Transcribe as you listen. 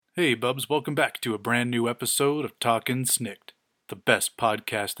Hey Bubs, welcome back to a brand new episode of Talkin' Snikt, the best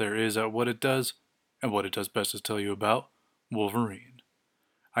podcast there is at what it does, and what it does best is tell you about Wolverine.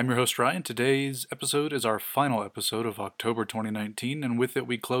 I'm your host Ryan. Today's episode is our final episode of October 2019, and with it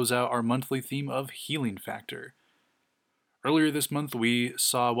we close out our monthly theme of Healing Factor. Earlier this month we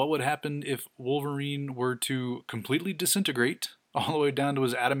saw what would happen if Wolverine were to completely disintegrate all the way down to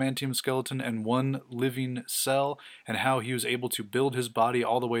his adamantium skeleton and one living cell, and how he was able to build his body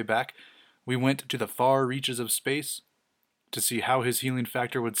all the way back. We went to the far reaches of space to see how his healing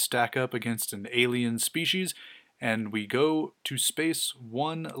factor would stack up against an alien species, and we go to space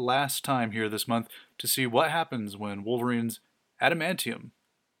one last time here this month to see what happens when Wolverine's adamantium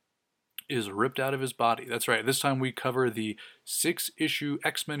is ripped out of his body. That's right, this time we cover the 6-issue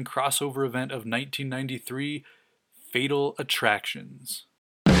X-Men crossover event of 1993, Fatal Attractions.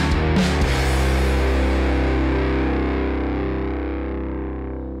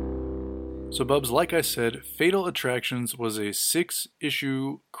 So Bubs, like I said, Fatal Attractions was a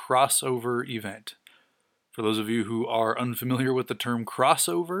 6-issue crossover event. For those of you who are unfamiliar with the term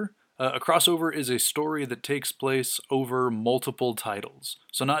crossover, a crossover is a story that takes place over multiple titles.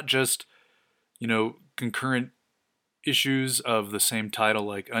 So not just, concurrent issues of the same title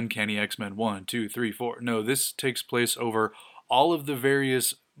like Uncanny X-Men 1, 2, 3, 4. No, this takes place over all of the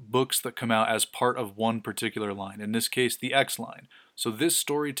various books that come out as part of one particular line, in this case the X line. So this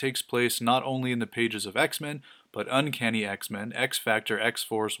story takes place not only in the pages of X-Men, but Uncanny X-Men, X-Factor,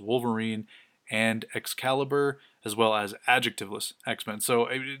 X-Force, Wolverine, and Excalibur, as well as Adjectiveless X-Men. So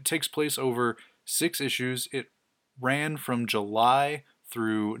it takes place over 6 issues. It ran from July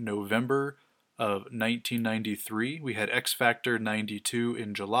through November of 1993. We had X-Factor 92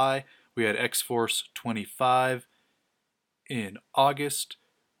 in July. We had X-Force 25 in August.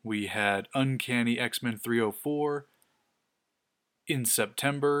 We had Uncanny X-Men 304 in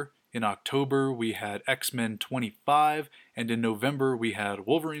September. In October, we had X-Men 25. And in November, we had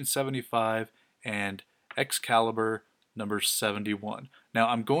Wolverine 75 and Excalibur number 71. Now,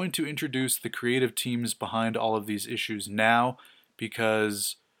 I'm going to introduce the creative teams behind all of these issues now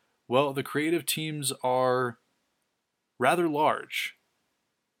because, well, the creative teams are rather large.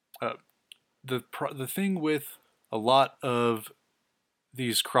 The thing with a lot of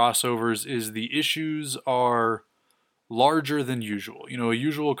these crossovers is the issues are larger than usual. A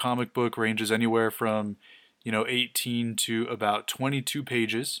usual comic book ranges anywhere from, 18 to about 22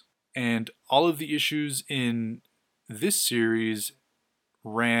 pages. And all of the issues in this series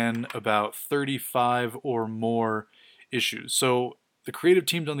ran about 35 or more issues. So the creative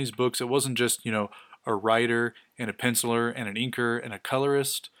teams on these books, it wasn't just, a writer and a penciler and an inker and a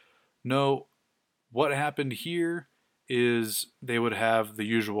colorist. No, what happened here is they would have the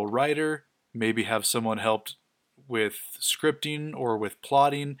usual writer, maybe have someone helped with scripting or with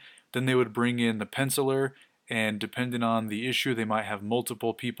plotting. Then they would bring in the penciler, and depending on the issue, they might have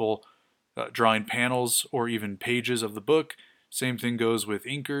multiple people drawing panels or even pages of the book. Same thing goes with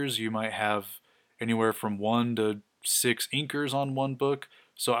inkers. You might have anywhere from 1 to 6 inkers on one book.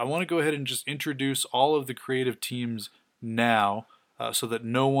 So I want to go ahead and just introduce all of the creative teams now so that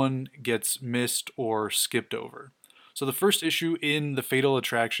no one gets missed or skipped over. So the first issue in the Fatal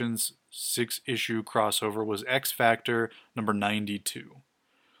Attractions 6-issue crossover was X-Factor number 92.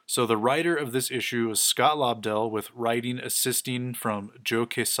 So the writer of this issue is Scott Lobdell, with writing assisting from Joe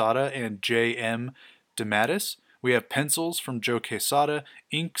Quesada and J.M. DeMatteis. We have pencils from Joe Quesada,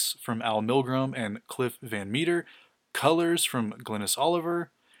 inks from Al Milgrom and Cliff Van Meter, colors from Glynis Oliver,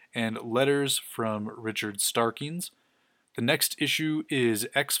 and letters from Richard Starkings. The next issue is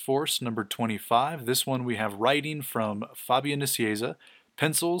X-Force number 25. This one we have writing from Fabian Nicieza,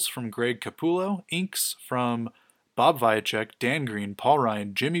 pencils from Greg Capullo, inks from Bob Viacek, Dan Green, Paul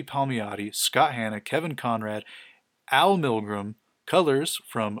Ryan, Jimmy Palmiotti, Scott Hanna, Kevin Conrad, Al Milgrom, colors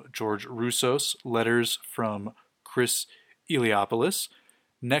from George Roussos, letters from Chris Eliopoulos.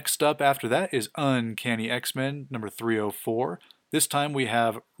 Next up after that is Uncanny X-Men number 304. This time we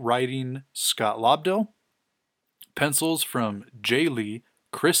have writing Scott Lobdell, pencils from Jay Lee,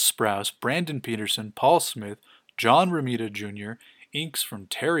 Chris Sprouse, Brandon Peterson, Paul Smith, John Romita Jr., inks from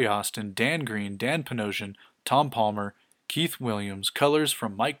Terry Austin, Dan Green, Dan Panosian, Tom Palmer, Keith Williams, colors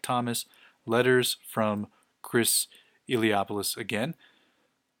from Mike Thomas, letters from Chris Eliopoulos again.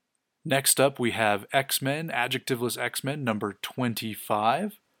 Next up we have X-Men, Adjectiveless X-Men number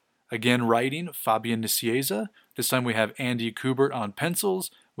 25. Again writing Fabian Nicieza. This time we have Andy Kubert on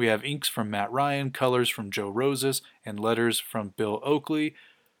pencils. We have inks from Matt Ryan, colors from Joe Rosas, and letters from Bill Oakley.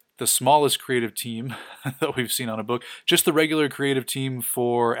 The smallest creative team that we've seen on a book. Just the regular creative team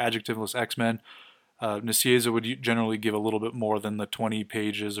for Adjectiveless X-Men. Nicieza would generally give a little bit more than the 20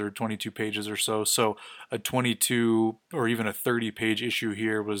 pages or 22 pages or so. So a 22 or even a 30-page issue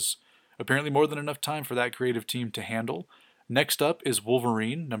here was apparently more than enough time for that creative team to handle. Next up is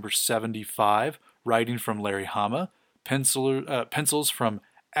Wolverine, number 75, writing from Larry Hama, pencils from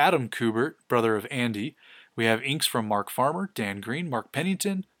Adam Kubert, brother of Andy. We have inks from Mark Farmer, Dan Green, Mark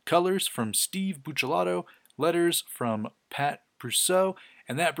Pennington, colors from Steve Buccellato, letters from Pat Brousseau,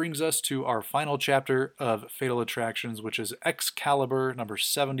 and that brings us to our final chapter of Fatal Attractions, which is Excalibur number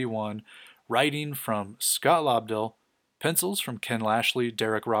 71, writing from Scott Lobdell, pencils from Ken Lashley,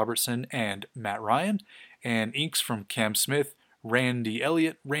 Derek Robertson, and Matt Ryan, and inks from Cam Smith, Randy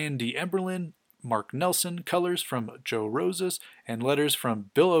Elliott, Randy Emberlin, Mark Nelson, colors from Joe Rosas, and letters from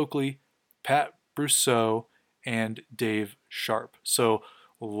Bill Oakley, Pat Brousseau, and Dave Sharp. So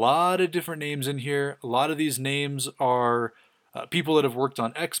a lot of different names in here. A lot of these names are people that have worked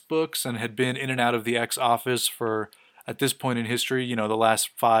on X books and had been in and out of the X office for, at this point in history, the last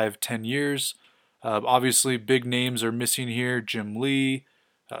 5-10 years. Obviously, big names are missing here. Jim Lee,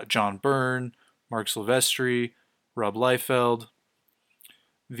 John Byrne, Mark Silvestri, Rob Liefeld.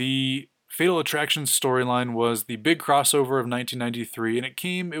 The Fatal Attractions storyline was the big crossover of 1993,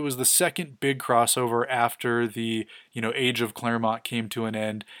 and it was the second big crossover after the, Age of Claremont came to an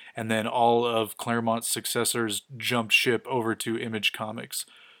end, and then all of Claremont's successors jumped ship over to Image Comics.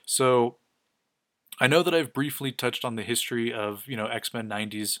 So I know that I've briefly touched on the history of, X-Men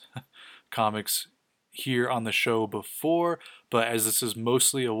 90s comics here on the show before, but as this is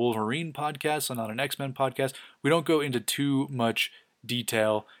mostly a Wolverine podcast and not an X-Men podcast, we don't go into too much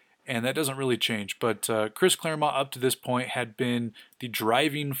detail, and that doesn't really change. But Chris Claremont up to this point had been the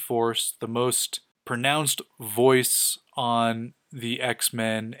driving force, the most pronounced voice on the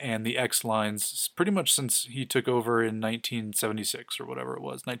X-Men and the X-Lines pretty much since he took over in 1976 or whatever it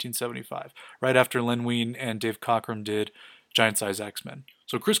was, 1975, right after Len Wein and Dave Cockrum did Giant Size X-Men.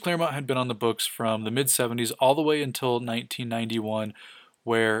 So Chris Claremont had been on the books from the mid-70s all the way until 1991,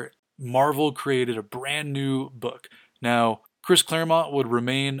 where Marvel created a brand new book. Now, Chris Claremont would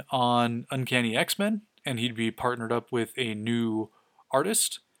remain on Uncanny X-Men, and he'd be partnered up with a new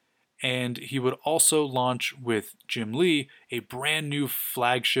artist. And he would also launch with Jim Lee a brand new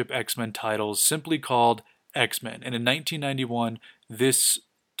flagship X-Men title simply called X-Men. And in 1991, this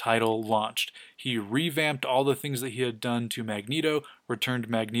title launched. He revamped all the things that he had done to Magneto, returned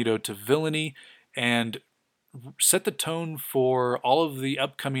Magneto to villainy, and set the tone for all of the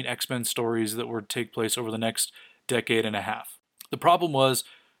upcoming X-Men stories that would take place over the next decade and a half. The problem was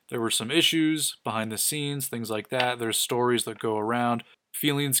there were some issues behind the scenes, things like that. There's stories that go around,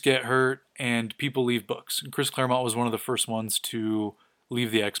 feelings get hurt, and people leave books. And Chris Claremont was one of the first ones to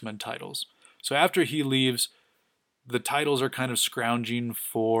leave the X-Men titles. So after he leaves, the titles are kind of scrounging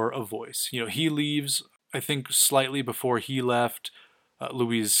for a voice. He leaves, I think slightly before he left,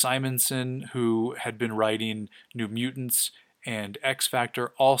 Louise Simonson, who had been writing New Mutants and X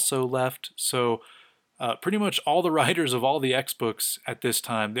Factor, also left. So pretty much all the writers of all the X books at this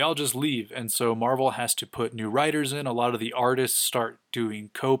time, they all just leave. And so Marvel has to put new writers in. A lot of the artists start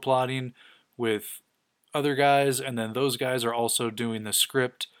doing co-plotting with other guys, and then those guys are also doing the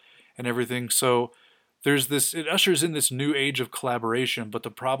script and everything. So it ushers in this new age of collaboration, but the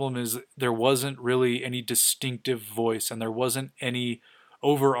problem is there wasn't really any distinctive voice, and there wasn't any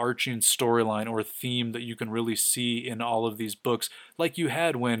overarching storyline or theme that you can really see in all of these books like you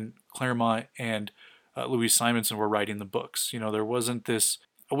had when Claremont and Louise Simonson were writing the books. There wasn't this,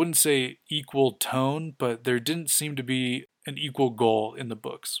 I wouldn't say equal tone, but there didn't seem to be an equal goal in the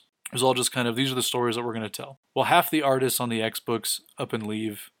books. It was all just kind of, these are the stories that we're going to tell. Well, half the artists on the X books up and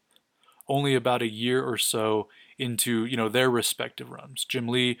leave only about a year or so into, their respective runs. Jim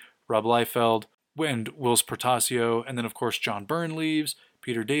Lee, Rob Liefeld, and Whilce Portacio, and then of course John Byrne leaves,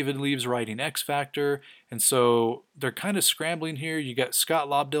 Peter David leaves writing X Factor, and so they're kind of scrambling here. You got Scott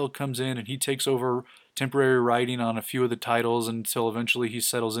Lobdell comes in and he takes over temporary writing on a few of the titles until eventually he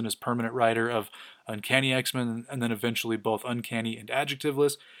settles in as permanent writer of Uncanny X-Men, and then eventually both Uncanny and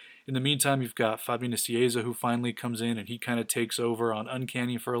Adjectiveless. In the meantime, you've got Fabi Nicieza, who finally comes in and he kind of takes over on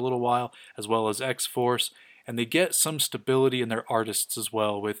Uncanny for a little while, as well as X-Force, and they get some stability in their artists as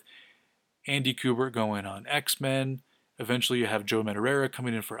well, with Andy Kubert going on X-Men. Eventually you have Joe Madureira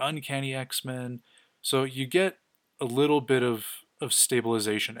coming in for Uncanny X-Men. So you get a little bit of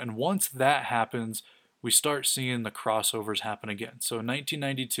stabilization, and once that happens, we start seeing the crossovers happen again. So in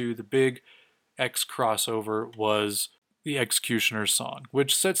 1992, the big X crossover was the Executioner's Song,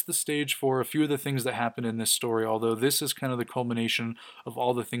 which sets the stage for a few of the things that happen in this story, although this is kind of the culmination of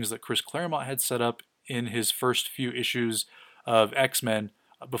all the things that Chris Claremont had set up in his first few issues of X-Men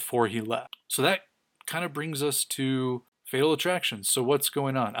before he left. So that kind of brings us to Fatal Attraction. So what's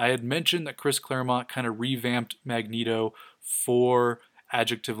going on? I had mentioned that Chris Claremont kind of revamped Magneto for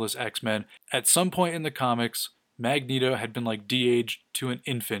adjectiveless X-Men. At some point in the comics, Magneto had been like de-aged to an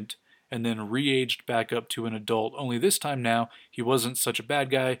infant and then re-aged back up to an adult. Only this time now, he wasn't such a bad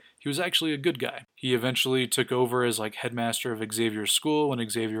guy. He was actually a good guy. He eventually took over as like headmaster of Xavier's school when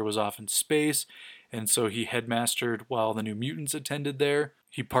Xavier was off in space. And so he headmastered while the New Mutants attended there.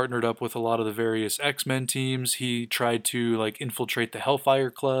 He partnered up with a lot of the various X-Men teams. He tried to like infiltrate the Hellfire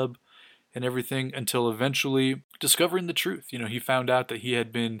Club and everything until eventually discovering the truth. He found out that he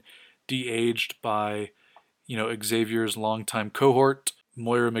had been de-aged by, Xavier's longtime cohort,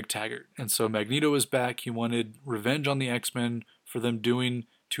 Moira McTaggart. And so Magneto was back. He wanted revenge on the X-Men for them doing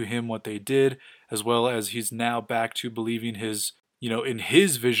to him what they did, as well as he's now back to believing his, in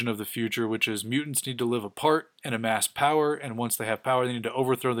his vision of the future, which is mutants need to live apart and amass power. And once they have power, they need to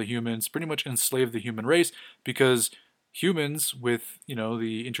overthrow the humans, pretty much enslave the human race, because humans, with,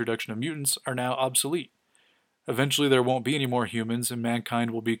 the introduction of mutants, are now obsolete. Eventually there won't be any more humans and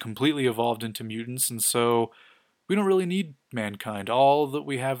mankind will be completely evolved into mutants, and so we don't really need mankind. All that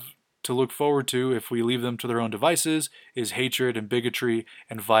we have to look forward to if we leave them to their own devices is hatred and bigotry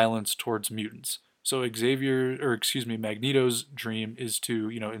and violence towards mutants. So Magneto's dream is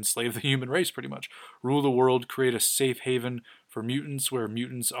to, enslave the human race pretty much. Rule the world, create a safe haven for mutants where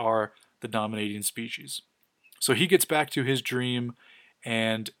mutants are the dominating species. So he gets back to his dream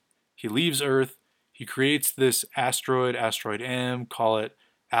and he leaves Earth. He creates this asteroid M, call it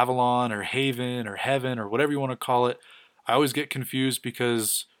Avalon or Haven or Heaven or whatever you want to call it. I always get confused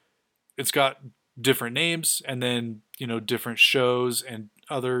because it's got different names and then, different shows and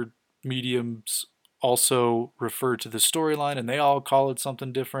other mediums also refer to the storyline and they all call it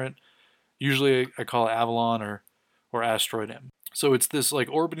something different. Usually I call it Avalon or Asteroid M. So it's this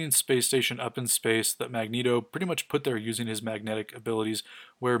like orbiting space station up in space that Magneto pretty much put there using his magnetic abilities,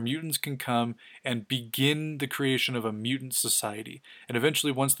 where mutants can come and begin the creation of a mutant society. And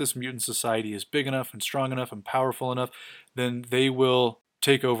eventually once this mutant society is big enough and strong enough and powerful enough, then they will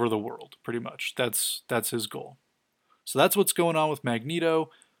take over the world, pretty much. That's his goal. So that's what's going on with Magneto.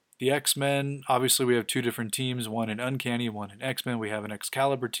 The X-Men, obviously we have two different teams, one in Uncanny, one in X-Men. We have an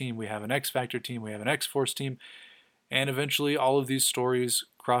Excalibur team, we have an X-Factor team, we have an X-Force team. And eventually all of these stories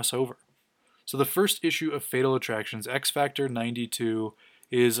cross over. So the first issue of Fatal Attractions, X-Factor 92,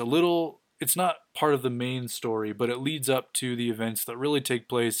 is it's not part of the main story, but it leads up to the events that really take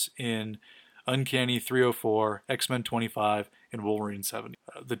place in Uncanny 304, X-Men 25, and Wolverine 70.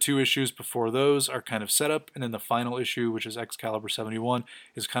 The two issues before those are kind of set up, and then the final issue, which is Excalibur 71,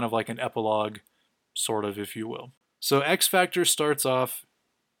 is kind of like an epilogue, sort of, if you will. So X-Factor starts off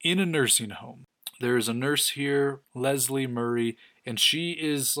in a nursing home. There is a nurse here, Leslie Murray, and she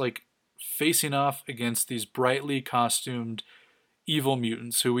is like facing off against these brightly costumed evil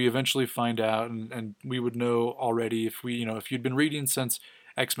mutants who we eventually find out, and we would know already if you'd been reading since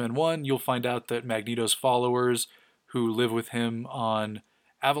X-Men 1, you'll find out that Magneto's followers who live with him on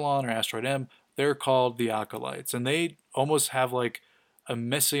Avalon or Asteroid M, they're called the Acolytes, and they almost have like a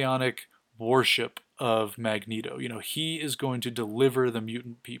messianic worship of Magneto. He is going to deliver the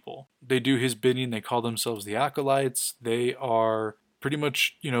mutant people. They do his bidding. They call themselves the Acolytes. They are pretty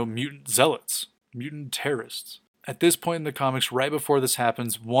much, mutant zealots, mutant terrorists. At this point in the comics, right before this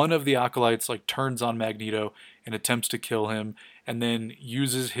happens, one of the Acolytes like turns on Magneto and attempts to kill him, and then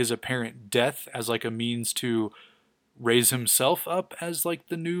uses his apparent death as like a means to raise himself up as like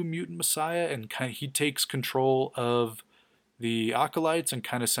the new mutant messiah, and he takes control of the Acolytes and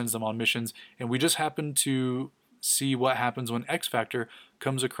kind of sends them on missions. And we just happen to see what happens when X-Factor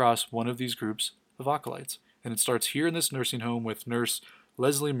comes across one of these groups of Acolytes. And it starts here in this nursing home with Nurse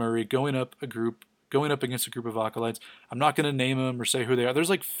Leslie Murray going up against a group of Acolytes. I'm not going to name them or say who they are. There's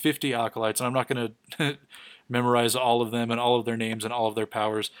like 50 Acolytes, and I'm not going to memorize all of them and all of their names and all of their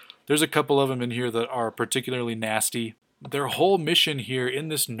powers. There's a couple of them in here that are particularly nasty. Their whole mission here in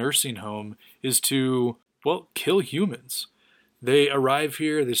this nursing home is to, kill humans. They arrive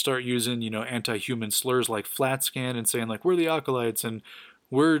here, they start using, anti-human slurs like flat scan and saying like, we're the Acolytes and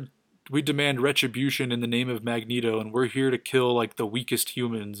we demand retribution in the name of Magneto and we're here to kill like the weakest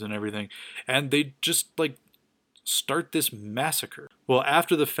humans and everything. And they just like start this massacre. Well,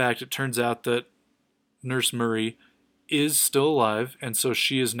 after the fact, it turns out that Nurse Murray is still alive, and so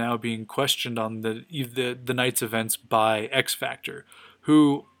she is now being questioned on the night's events by X-Factor,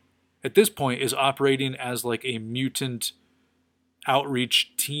 who at this point is operating as like a mutant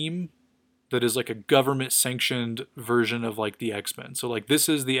outreach team that is like a government sanctioned version of like the X-Men. So like this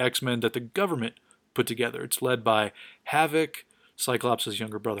is the X-Men that the government put together. It's led by Havoc, Cyclops'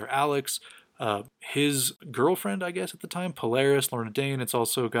 younger brother Alex, his girlfriend, I guess, at the time, Polaris, Lorna Dane. It's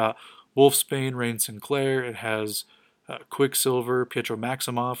also got Wolfsbane, Rain Sinclair. It has Quicksilver, Pietro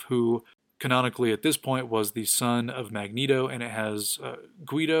Maximoff, who canonically at this point was the son of Magneto, and it has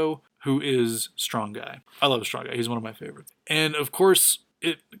Guido, who is Strong Guy. I love Strong Guy. He's one of my favorites. And of course,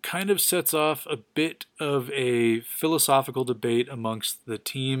 it kind of sets off a bit of a philosophical debate amongst the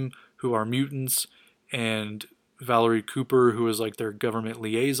team, who are mutants, and Valerie Cooper, who is like their government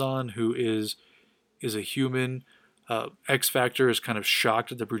liaison, who is a human. X-Factor is kind of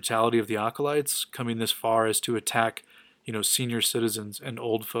shocked at the brutality of the Acolytes, coming this far as to attack, senior citizens and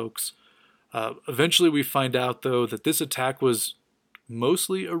old folks. Eventually we find out, though, that this attack was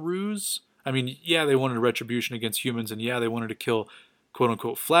mostly a ruse. I mean, yeah, they wanted retribution against humans, and yeah, they wanted to kill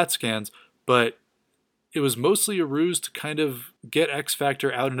quote-unquote flat scans, but it was mostly a ruse to kind of get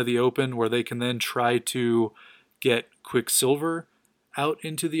X-Factor out into the open, where they can then try to get Quicksilver out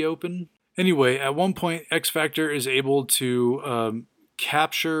into the open. Anyway, at one point, X-Factor is able to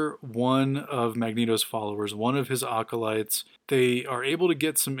capture one of Magneto's followers, one of his acolytes. They are able to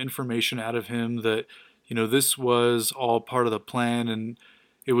get some information out of him that, this was all part of the plan, and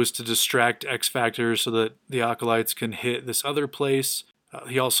it was to distract X-Factor so that the acolytes can hit this other place.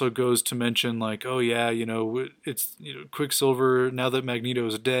 He also goes to mention, like, oh yeah, it's Quicksilver, now that Magneto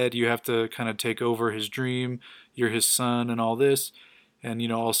is dead, you have to kind of take over his dream, you're his son and all this, and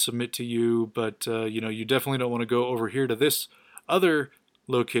I'll submit to you, but you definitely don't want to go over here to this other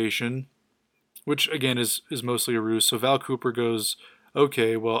location, which again is mostly a ruse. So Val Cooper goes,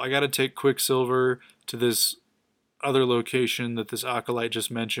 okay, well, I got to take Quicksilver to this other location that this acolyte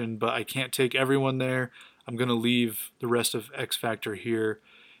just mentioned, but I can't take everyone there. I'm going to leave the rest of X-Factor here.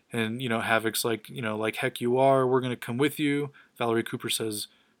 And, Havoc's like, like heck you are, we're going to come with you. Valerie Cooper says,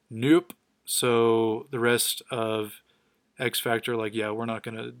 nope. So the rest of X-Factor, like, yeah, we're not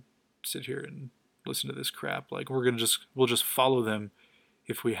going to sit here and listen to this crap. Like, we'll just follow them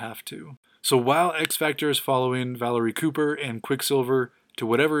if we have to. So while X-Factor is following Valerie Cooper and Quicksilver to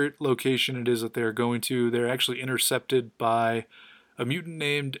whatever location it is that they're going to, they're actually intercepted by a mutant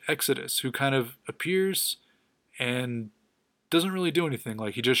named Exodus, who kind of appears and doesn't really do anything.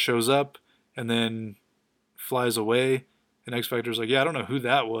 Like, he just shows up and then flies away, and X-Factor's like, yeah, I don't know who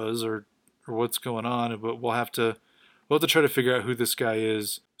that was or what's going on, but we'll have to try to figure out who this guy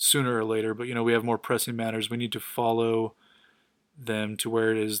is sooner or later. But we have more pressing matters. We need to follow them to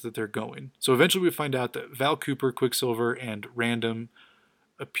where it is that they're going. So eventually we find out that Val Cooper, Quicksilver, and Random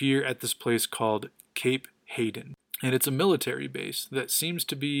appear at this place called Cape Hayden. And it's a military base that seems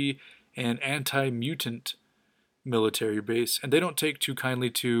to be an anti-mutant military base. And they don't take too kindly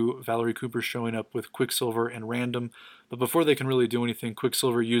to Valerie Cooper showing up with Quicksilver and Random. But before they can really do anything,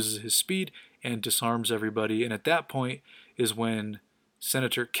 Quicksilver uses his speed and disarms everybody. And at that point is when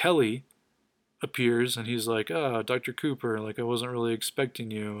Senator Kelly appears, and he's like, oh, Dr. Cooper, like, I wasn't really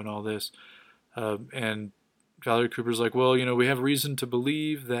expecting you and all this. And Valerie Cooper's like, well, we have reason to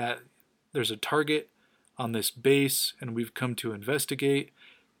believe that there's a target on this base, and we've come to investigate,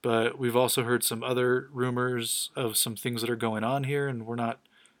 but we've also heard some other rumors of some things that are going on here, and we're not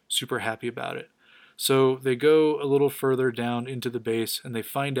super happy about it. So they go a little further down into the base, and they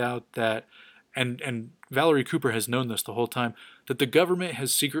find out that, and Valerie Cooper has known this the whole time, that the government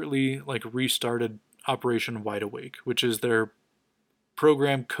has secretly restarted Operation Wide Awake, which is their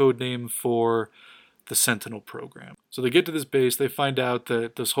program code name for the Sentinel program. So they get to this base, they find out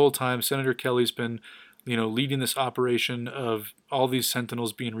that this whole time Senator Kelly's been leading this operation of all these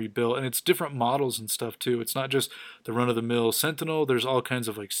Sentinels being rebuilt, and it's different models and stuff too. It's not just the run-of-the-mill Sentinel. There's all kinds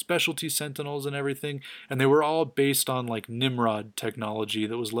of specialty Sentinels and everything, and they were all based on Nimrod technology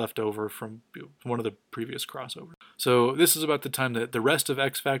that was left over from one of the previous crossovers. So this is about the time that the rest of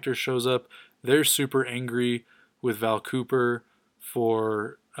X-Factor shows up. They're super angry with Val Cooper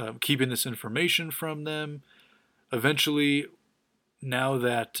for keeping this information from them. Eventually, now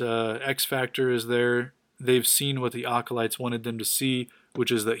that X-Factor is there, they've seen what the Acolytes wanted them to see,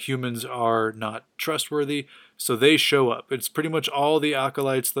 which is that humans are not trustworthy, so they show up. It's pretty much all the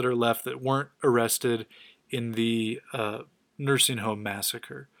Acolytes that are left that weren't arrested in the nursing home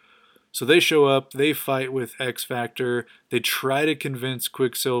massacre. So they show up, they fight with X-Factor, they try to convince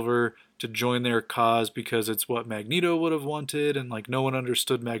Quicksilver to join their cause because it's what Magneto would have wanted, and no one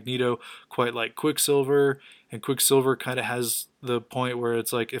understood Magneto quite like Quicksilver, and Quicksilver kind of has the point where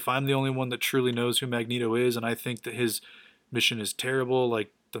it's like, if I'm the only one that truly knows who Magneto is, and I think that his mission is terrible,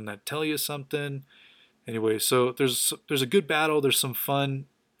 doesn't that tell you something? Anyway, so there's a good battle, there's some fun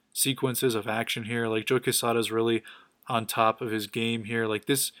sequences of action here, Joe Quesada's really on top of his game here,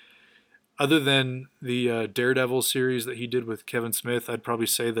 this. Other than the Daredevil series that he did with Kevin Smith, I'd probably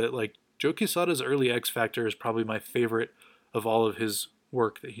say that Joe Quesada's early X Factor is probably my favorite of all of his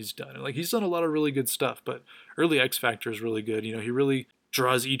work that he's done. And like, he's done a lot of really good stuff, but early X Factor is really good. You know, he really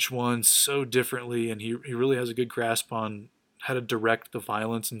draws each one so differently, and he really has a good grasp on how to direct the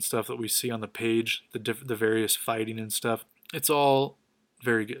violence and stuff that we see on the page, the various fighting and stuff. It's all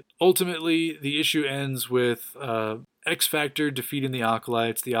very good. Ultimately, the issue ends with X Factor defeating the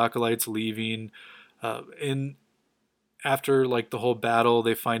Acolytes leaving. After like the whole battle,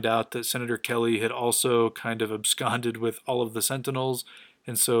 they find out that Senator Kelly had also kind of absconded with all of the Sentinels,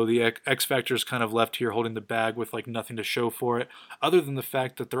 and so the X Factor is kind of left here holding the bag with like nothing to show for it, other than the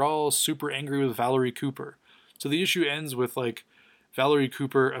fact that they're all super angry with Valerie Cooper. So the issue ends with like Valerie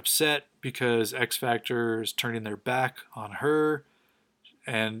Cooper upset because X Factor is turning their back on her,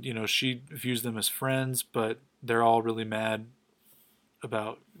 and you know, she views them as friends, but they're all really mad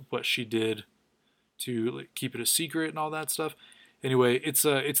about what she did to like keep it a secret and all that stuff. Anyway, it's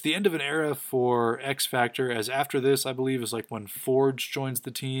the end of an era for X Factor, as after this, I believe, is like when Forge joins the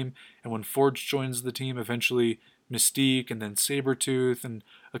team, and when Forge joins the team, eventually Mystique and then Sabretooth and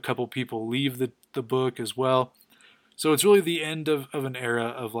a couple people leave the book as well. So it's really the end of an era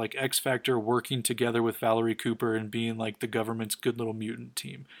of like X Factor working together with Valerie Cooper and being like the government's good little mutant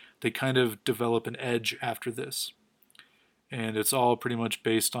team. They kind of develop an edge after this. And it's all pretty much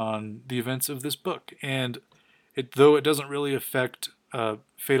based on the events of this book. And though it doesn't really affect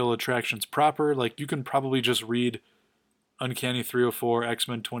Fatal Attractions proper, like you can probably just read Uncanny 304,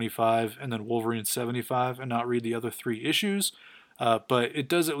 X-Men 25, and then Wolverine 75 and not read the other 3 issues. But it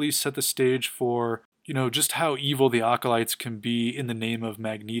does at least set the stage for, you know, just how evil the Acolytes can be in the name of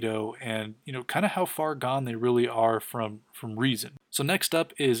Magneto, and, you know, kind of how far gone they really are from reason. So next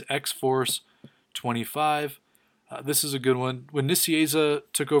up is X-Force 25. This is a good one. When Nicieza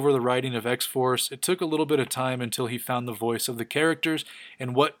took over the writing of X-Force, it took a little bit of time until he found the voice of the characters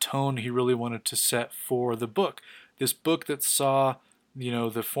and what tone he really wanted to set for the book. This book that saw, you know,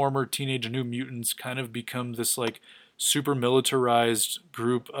 the former Teenage New Mutants kind of become this like super militarized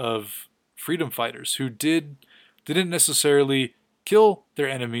group of freedom fighters who didn't necessarily kill their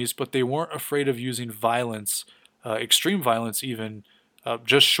enemies, but they weren't afraid of using violence, extreme violence even,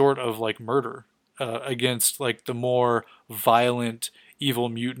 just short of like murder. Against like the more violent evil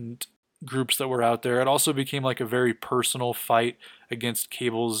mutant groups that were out there. It also became like a very personal fight against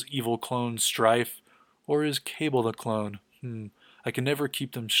Cable's evil clone Strife. Or is Cable the clone? I can never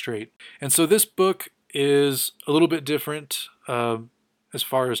keep them straight. And so this book is a little bit different as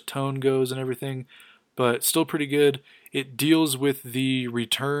far as tone goes and everything, but still pretty good. It deals with the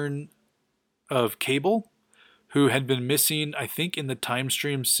return of Cable, who had been missing, I think, in the time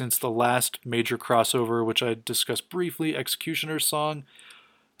stream since the last major crossover, which I discussed briefly, Executioner's Song.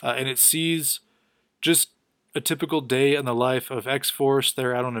 And it sees just a typical day in the life of X-Force.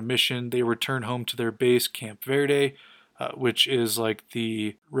 They're out on a mission. They return home to their base, Camp Verde, which is like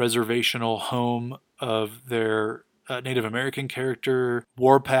the reservational home of their Native American character,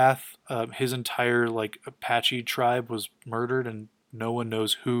 Warpath. His entire like Apache tribe was murdered, and no one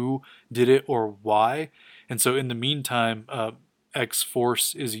knows who did it or why. And so in the meantime,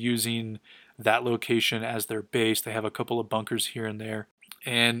 X-Force is using that location as their base. They have a couple of bunkers here and there.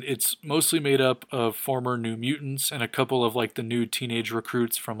 And it's mostly made up of former New Mutants and a couple of like the new teenage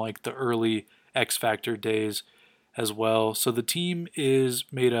recruits from like the early X-Factor days as well. So the team is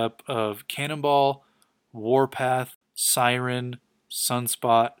made up of Cannonball, Warpath, Siren,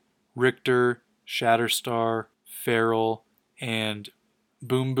 Sunspot, Richter, Shatterstar, Feral, and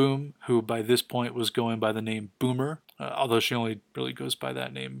Boom Boom, who by this point was going by the name Boomer, although she only really goes by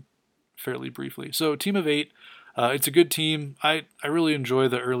that name fairly briefly. So team of 8, it's a good team. I really enjoy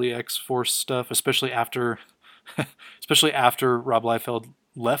the early X-Force stuff, especially after Rob Liefeld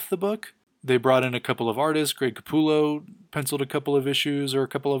left the book. They brought in a couple of artists. Greg Capullo penciled a couple of issues or a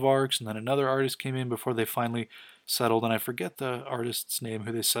couple of arcs, and then another artist came in before they finally settled, and I forget the artist's name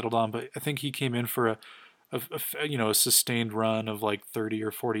who they settled on, but I think he came in for a sustained run of like 30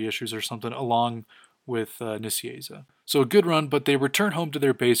 or 40 issues or something, along with Nicieza. So a good run, but they return home to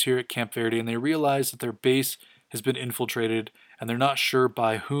their base here at Camp Verde, and they realize that their base has been infiltrated, and they're not sure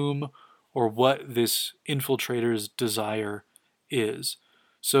by whom or what this infiltrator's desire is.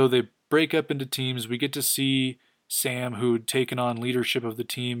 So they break up into teams. We get to see Sam, who'd taken on leadership of the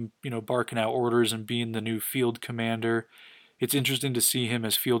team, barking out orders and being the new field commander. It's interesting to see him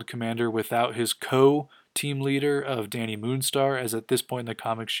as field commander without his co-team leader of Danny Moonstar, as at this point in the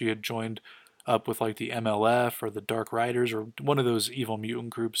comics she had joined up with like the MLF or the Dark Riders or one of those evil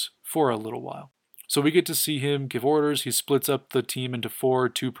mutant groups for a little while. So we get to see him give orders. He splits up the team into 4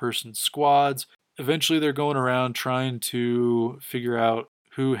 two-person squads. Eventually they're going around trying to figure out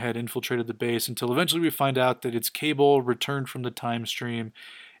who had infiltrated the base, until eventually we find out that it's Cable returned from the time stream.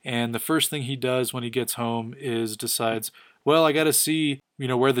 And the first thing he does when he gets home is decides, well, I got to see,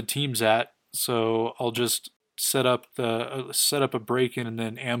 where the team's at. So I'll just set up a break-in and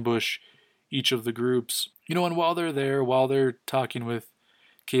then ambush each of the groups. And while they're there, while they're talking with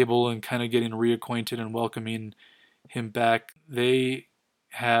Cable and kind of getting reacquainted and welcoming him back, they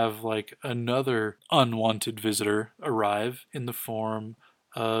have like another unwanted visitor arrive in the form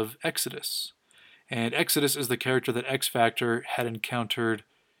of Exodus. And Exodus is the character that X Factor had encountered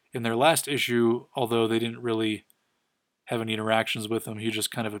in their last issue, although they didn't really have any interactions with him. He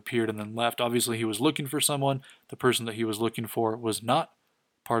just kind of appeared and then left. Obviously, he was looking for someone. The person that he was looking for was not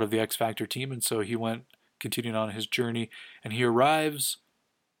part of the X Factor team, and so he went continuing on his journey. And he arrives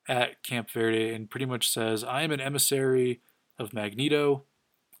at Camp Verde and pretty much says, I am an emissary of Magneto,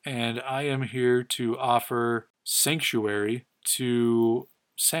 and I am here to offer sanctuary to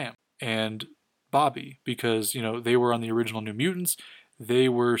Sam and Bobby because, they were on the original New Mutants. They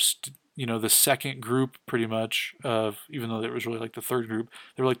were, the second group pretty much of, even though it was really like the third group,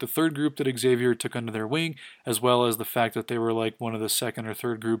 they were like the third group that Xavier took under their wing, as well as the fact that they were like one of the second or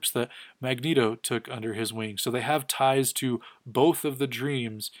third groups that Magneto took under his wing. So they have ties to both of the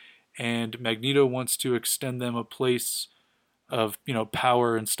dreams, and Magneto wants to extend them a place of,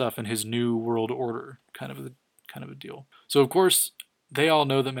 power and stuff in his new world order, kind of a deal. So of course, they all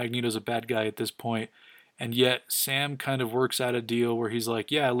know that Magneto's a bad guy at this point, and yet Sam kind of works out a deal where he's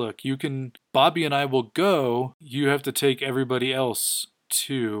like, yeah, look, Bobby and I will go, you have to take everybody else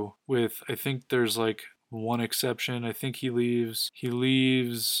too, with, I think there's like one exception. I think he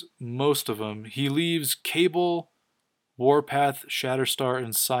leaves most of them. He leaves Cable, Warpath, Shatterstar,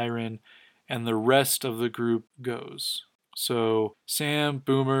 and Siren, and the rest of the group goes. So Sam,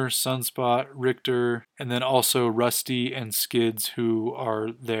 Boomer, Sunspot, Richter, and then also Rusty and Skids, who are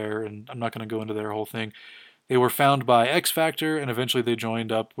there, and I'm not going to go into their whole thing. They were found by X Factor, and eventually they joined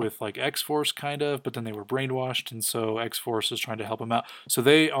up with like X-Force kind of, but then they were brainwashed, and so X-Force is trying to help them out. So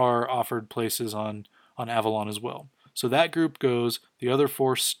they are offered places on Avalon as well. So that group goes, the other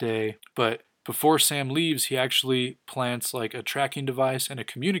four stay, but before Sam leaves, he actually plants like a tracking device and a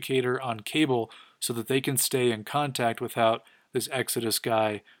communicator on Cable so that they can stay in contact without this Exodus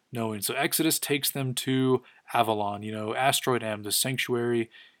guy knowing. So Exodus takes them to Avalon, Asteroid M, the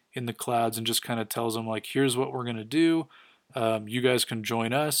sanctuary in the clouds, and just kind of tells them like, here's what we're going to do. You guys can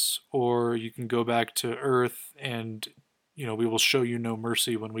join us, or you can go back to Earth, and, we will show you no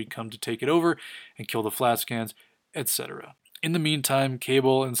mercy when we come to take it over and kill the flat scans, etc. In the meantime,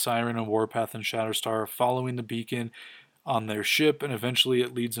 Cable and Siren and Warpath and Shatterstar are following the beacon on their ship, and eventually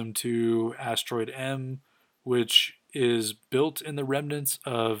it leads them to Asteroid M, which is built in the remnants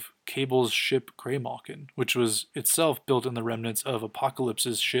of Cable's ship Greymalkin, which was itself built in the remnants of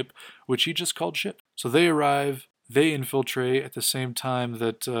Apocalypse's ship, which he just called Ship. So they arrive, they infiltrate at the same time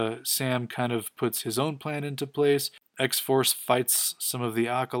that Sam kind of puts his own plan into place. X-Force fights some of the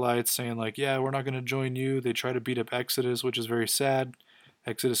Acolytes, saying like, yeah, we're not going to join you. They try to beat up Exodus, which is very sad.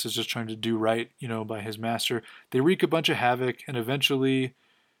 Exodus is just trying to do right, by his master. They wreak a bunch of havoc, and eventually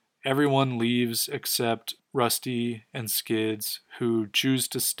everyone leaves except Rusty and Skids, who choose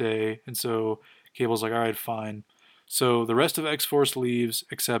to stay. And so Cable's like, all right, fine. So the rest of X-Force leaves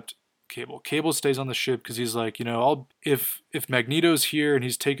except Cable. Cable stays on the ship because he's like, if Magneto's here and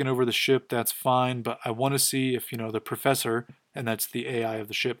he's taken over the ship, that's fine. But I want to see if, the Professor, and that's the AI of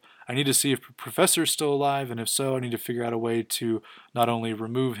the ship, I need to see if Professor's still alive. And if so, I need to figure out a way to not only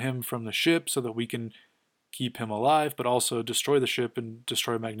remove him from the ship so that we can keep him alive, but also destroy the ship and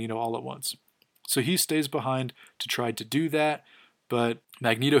destroy Magneto all at once. So he stays behind to try to do that, but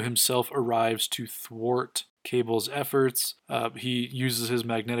Magneto himself arrives to thwart Cable's efforts. He uses his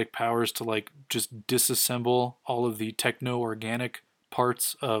magnetic powers to just disassemble all of the techno-organic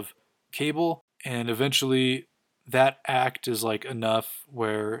parts of Cable, and eventually that act is enough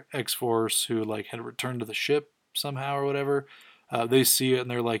where X-Force, who had returned to the ship somehow or whatever, they see it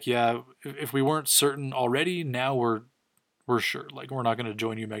and they're like, yeah, if we weren't certain already, now we're sure. We're not going to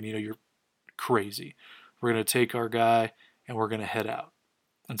join you, Magneto. You're crazy. We're going to take our guy and we're going to head out.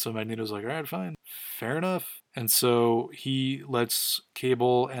 And so Magneto's like, all right, fine, fair enough. And so he lets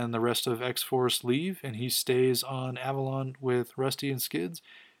Cable and the rest of X-Force leave, and he stays on Avalon with Rusty and Skids.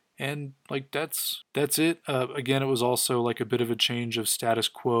 And that's it. Again, it was also a bit of a change of status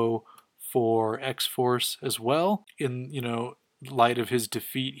quo for X-Force as well, in light of his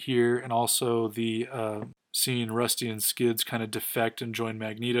defeat here, and also the seeing Rusty and Skids kind of defect and join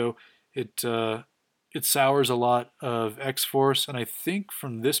Magneto. It sours a lot of X-Force, and I think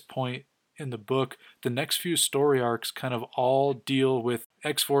from this point in the book, the next few story arcs kind of all deal with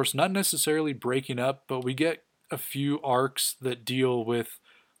X-Force not necessarily breaking up, but we get a few arcs that deal with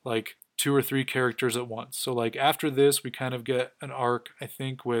like 2 or 3 characters at once. So like after this, we kind of get an arc, I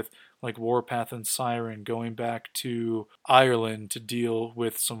think, with like Warpath and Siren going back to Ireland to deal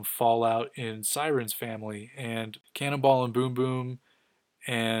with some fallout in Siren's family, and Cannonball and Boom Boom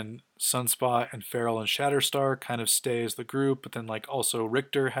and Sunspot and Feral and Shatterstar kind of stay as the group, but then like also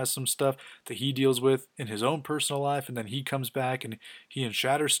Richter has some stuff that he deals with in his own personal life, and then he comes back and he and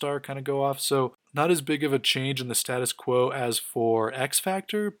Shatterstar kind of go off. So not as big of a change in the status quo as for X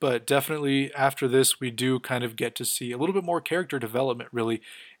Factor, but definitely after this we do kind of get to see a little bit more character development really,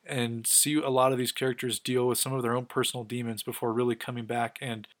 and see a lot of these characters deal with some of their own personal demons before really coming back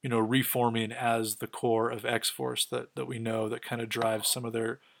and, you know, reforming as the core of X-Force that we know that kind of drives some of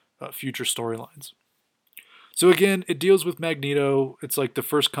their future storylines. So again, it deals with Magneto. It's like the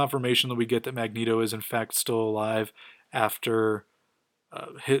first confirmation that we get that Magneto is in fact still alive after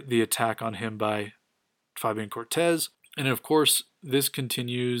hit the attack on him by Fabian Cortez. And of course, this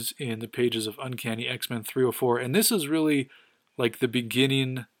continues in the pages of Uncanny X-Men 304. And this is really like the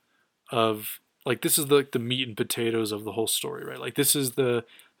beginning of, like, this is the meat and potatoes of the whole story, right? Like, this is the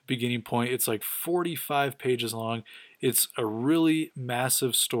beginning point. It's like 45 pages long. It's a really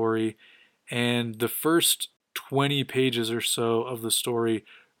massive story. And the first 20 pages or so of the story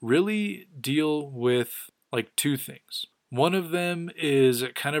really deal with like 2 things. One of them is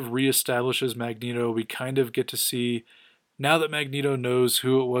it kind of reestablishes Magneto. We kind of get to see, now that Magneto knows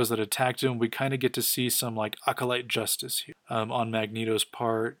who it was that attacked him, we kind of get to see some like acolyte justice here on Magneto's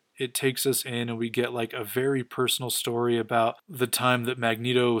part. It takes us in and we get like a very personal story about the time that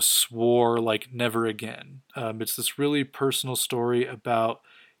Magneto swore like never again. It's this really personal story about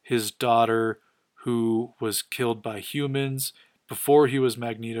his daughter who was killed by humans. Before he was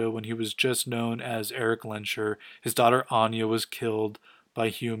Magneto, when he was just known as Eric Lehnsherr, his daughter Anya was killed by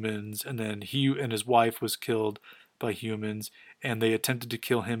humans, and then he and his wife was killed by humans, and they attempted to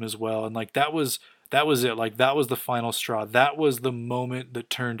kill him as well. And like that was it. Like that was the final straw. That was the moment that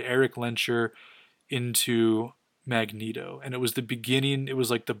turned Eric Lehnsherr into Magneto, and it was the beginning. It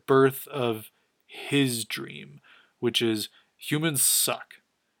was like the birth of his dream, which is humans suck,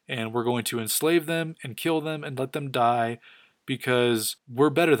 and we're going to enslave them and kill them and let them die because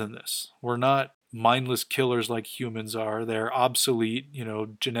we're better than this. We're not mindless killers like humans are. They're obsolete, you know,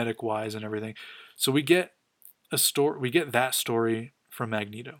 genetic wise and everything. So we get that story from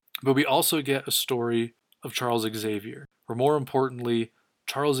Magneto. But we also get a story of Charles Xavier, or more importantly,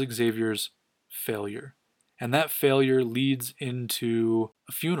 Charles Xavier's failure. And that failure leads into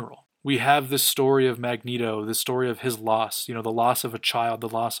a funeral. We have this story of Magneto, this story of his loss, you know, the loss of a child, the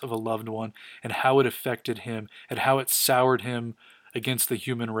loss of a loved one, and how it affected him, and how it soured him against the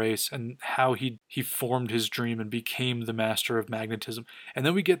human race, and how he formed his dream and became the master of magnetism. And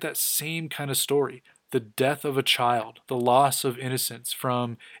then we get that same kind of story, the death of a child, the loss of innocence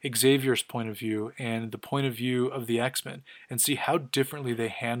from Xavier's point of view and the point of view of the X-Men, and see how differently they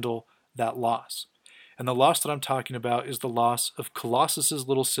handle that loss. And the loss that I'm talking about is the loss of Colossus's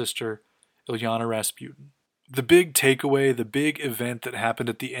little sister, Illyana Rasputin. The big takeaway, the big event that happened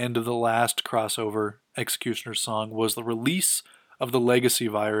at the end of the last crossover Executioner's Song was the release of the legacy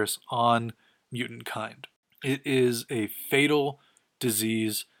virus on mutant kind. It is a fatal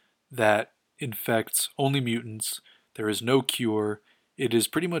disease that infects only mutants. There is no cure. It is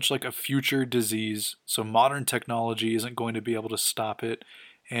pretty much like a future disease, so modern technology isn't going to be able to stop it.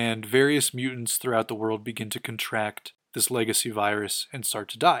 And various mutants throughout the world begin to contract this legacy virus and start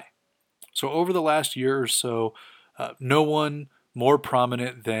to die. So over the last year or so, no one more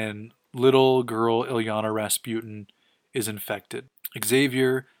prominent than little girl Illyana Rasputin is infected.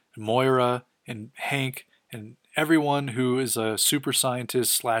 Xavier, and Moira, and Hank, and everyone who is a super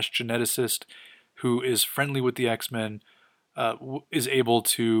scientist / geneticist who is friendly with the X-Men is able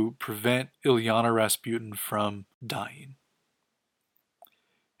to prevent Illyana Rasputin from dying.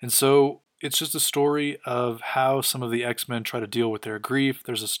 And so it's just a story of how some of the X-Men try to deal with their grief.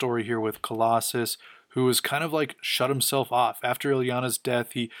 There's a story here with Colossus, who is kind of like shut himself off. After Illyana's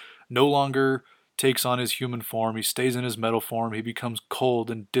death, he no longer takes on his human form. He stays in his metal form. He becomes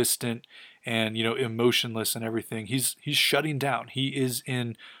cold and distant and, you know, emotionless and everything. He's shutting down. He is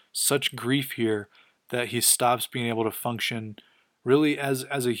in such grief here that he stops being able to function really as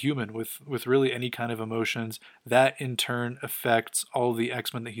a human with really any kind of emotions. That in turn affects all of the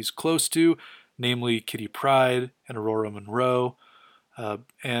X-Men that he's close to, namely Kitty Pryde and Aurora Monroe.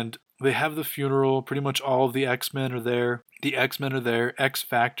 And they have the funeral. Pretty much all of the X-Men are there. The X-Men are there.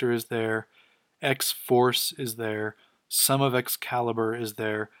 X-Factor is there. X-Force is there. Some of Excalibur is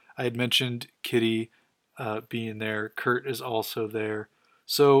there. I had mentioned Kitty being there. Kurt is also there.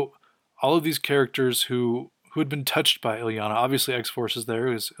 So all of these characters who had been touched by Illyana. Obviously, X-Force is there,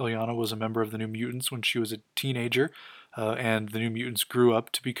 because Illyana was a member of the New Mutants when she was a teenager, and the New Mutants grew up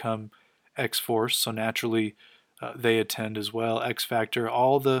to become X-Force. So naturally, they attend as well. X Factor,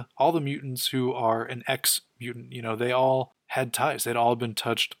 all the mutants who are an X mutant, they all had ties. They'd all been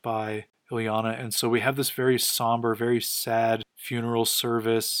touched by Illyana, and so we have this very somber, very sad funeral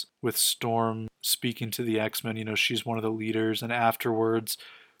service with Storm speaking to the X-Men. She's one of the leaders, and afterwards,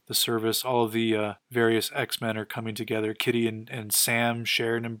 the service, all of the various X-Men are coming together. Kitty and Sam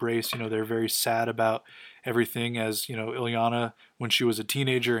share an embrace. They're very sad about everything, as Illyana, when she was a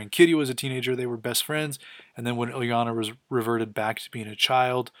teenager and Kitty was a teenager, they were best friends. And then when Illyana was reverted back to being a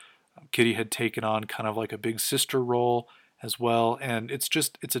child, Kitty had taken on kind of like a big sister role as well. And it's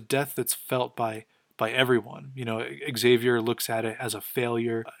a death that's felt by everyone. Xavier looks at it as a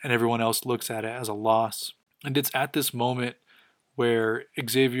failure, and everyone else looks at it as a loss. And it's at this moment where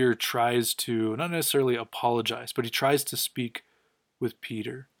Xavier tries to not necessarily apologize, but he tries to speak with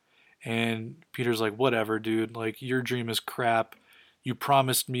Peter. And Peter's like, whatever, dude, like, your dream is crap. You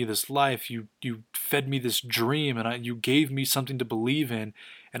promised me this life. You fed me this dream, and you gave me something to believe in.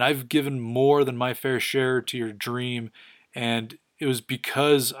 And I've given more than my fair share to your dream. And it was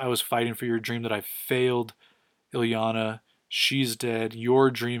because I was fighting for your dream that I failed Illyana. She's dead. Your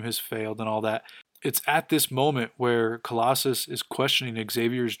dream has failed and all that. It's at this moment where Colossus is questioning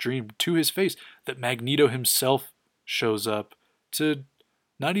Xavier's dream to his face that Magneto himself shows up to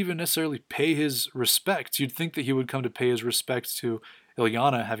not even necessarily pay his respects. You'd think that he would come to pay his respects to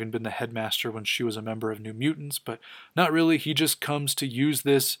Illyana, having been the headmaster when she was a member of New Mutants, but not really. He just comes to use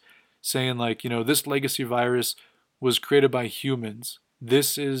this, saying like, this legacy virus was created by humans.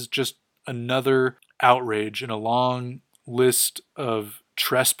 This is just another outrage in a long list of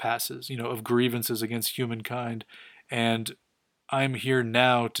trespasses, of grievances against humankind. And I'm here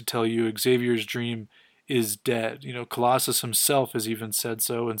now to tell you Xavier's dream is dead. Colossus himself has even said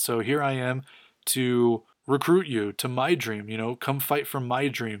so. And so here I am to recruit you to my dream. Come fight for my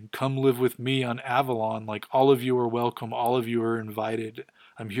dream. Come live with me on Avalon. Like, all of you are welcome. All of you are invited.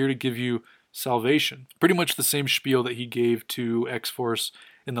 I'm here to give you salvation. Pretty much the same spiel that he gave to X-Force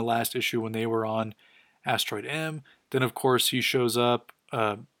in the last issue when they were on Asteroid M. Then, of course, he shows up,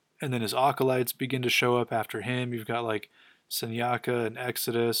 and then his acolytes begin to show up after him. You've got like Senyaka and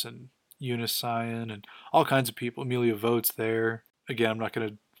Exodus and Uniscion and all kinds of people. Amelia Voigt's there. Again, I'm not going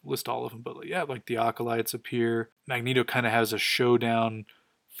to list all of them, but like the acolytes appear. Magneto kind of has a showdown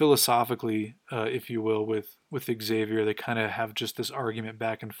philosophically, if you will, with Xavier. They kind of have just this argument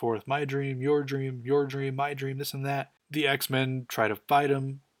back and forth. My dream, your dream, my dream, this and that. The X-Men try to fight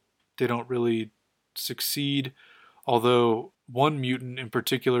him. They don't really succeed. Although one mutant in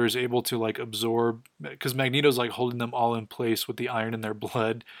particular is able to like absorb, because Magneto's like holding them all in place with the iron in their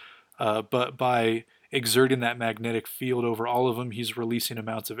blood. But by exerting that magnetic field over all of them, he's releasing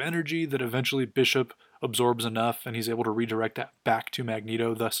amounts of energy that eventually Bishop absorbs enough, and he's able to redirect that back to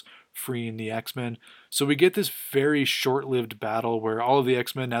Magneto, thus freeing the X-Men. So we get this very short-lived battle where all of the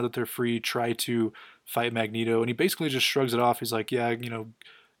X-Men, now that they're free, try to fight Magneto, and he basically just shrugs it off. He's like, yeah,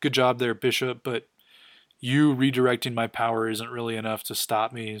 good job there, Bishop, but you redirecting my power isn't really enough to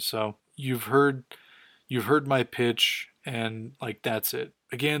stop me. So you've heard my pitch, and like, that's it.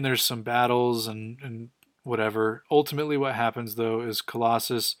 Again, there's some battles and whatever. Ultimately, what happens though is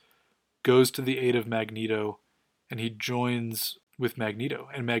Colossus goes to the aid of Magneto, and he joins with Magneto,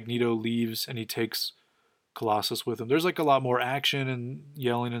 and Magneto leaves and he takes Colossus with him. There's like a lot more action and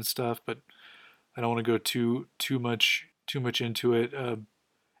yelling and stuff, but I don't want to go too much into it.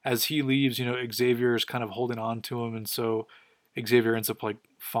 As he leaves, Xavier is kind of holding on to him, and so Xavier ends up like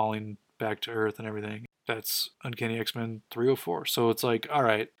falling back to Earth and everything. That's Uncanny X-Men 304. So it's like, all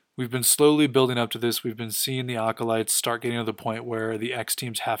right, we've been slowly building up to this. We've been seeing the acolytes start getting to the point where the X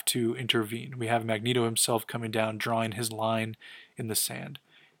teams have to intervene. We have Magneto himself coming down, drawing his line in the sand.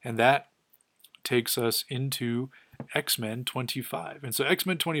 And that takes us into X-Men 25. And so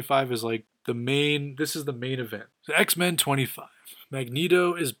X-Men 25 is like this is the main event. So X-Men 25.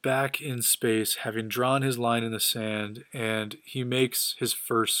 Magneto is back in space, having drawn his line in the sand, and he makes his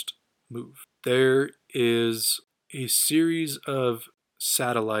first move. There is a series of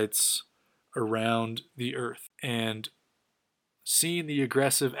satellites around the Earth, and seeing the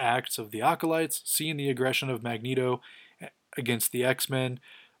aggressive acts of the acolytes, seeing the aggression of Magneto against the X-Men,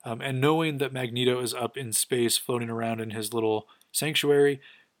 and knowing that Magneto is up in space floating around in his little sanctuary,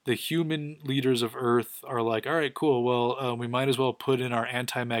 the human leaders of Earth are like, all right, cool, well, we might as well put in our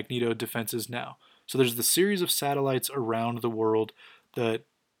anti-Magneto defenses now. So there's the series of satellites around the world that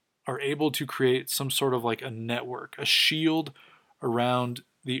are able to create some sort of like a network, a shield around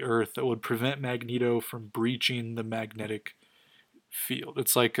the Earth that would prevent Magneto from breaching the magnetic field.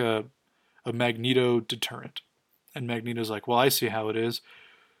 It's like a Magneto deterrent. And Magneto's like, well, I see how it is.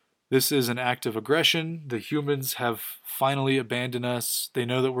 This is an act of aggression. The humans have finally abandoned us. They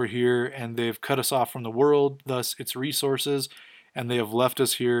know that we're here and they've cut us off from the world, thus its resources, and they have left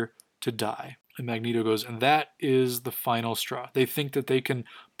us here to die. And Magneto goes, and that is the final straw. They think that they can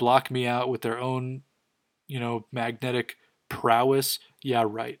block me out with their own, magnetic prowess. Yeah,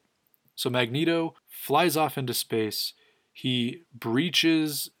 right. So Magneto flies off into space. He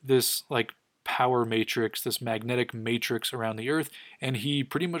breaches this like power matrix, this magnetic matrix around the Earth, and he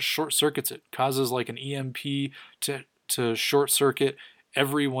pretty much short circuits it, causes like an EMP to short circuit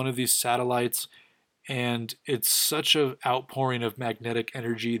every one of these satellites, and it's such an outpouring of magnetic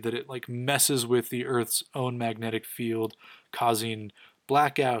energy that it like messes with the Earth's own magnetic field, causing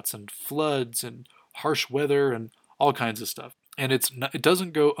blackouts and floods and harsh weather and all kinds of stuff. And it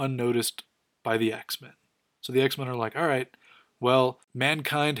doesn't go unnoticed by the X-Men. So the X-Men are like, all right, well,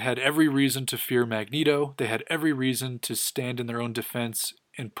 mankind had every reason to fear Magneto. They had every reason to stand in their own defense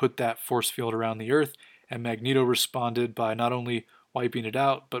and put that force field around the Earth. And Magneto responded by not only wiping it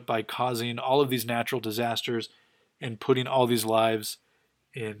out, but by causing all of these natural disasters and putting all these lives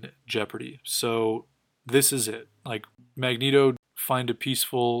in jeopardy. So this is it. Like, Magneto find a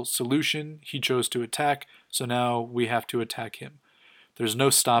peaceful solution. He chose to attack, so now we have to attack him. There's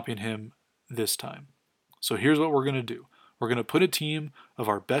no stopping him this time. So here's what we're going to do. We're going to put a team of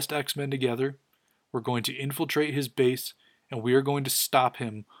our best X-Men together. We're going to infiltrate his base, and we are going to stop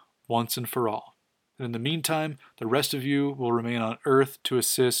him once and for all. And in the meantime, the rest of you will remain on Earth to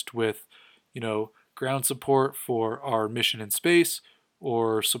assist with, ground support for our mission in space,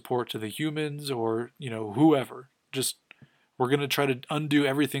 or support to the humans, or, whoever. Just, we're going to try to undo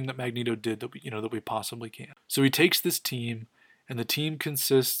everything that Magneto did that we possibly can. So he takes this team, and the team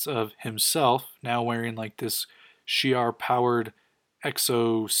consists of himself, now wearing like this Shi'ar-powered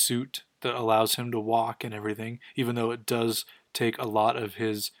exo-suit that allows him to walk and everything, even though it does take a lot of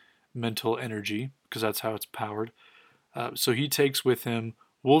his mental energy, because that's how it's powered. So he takes with him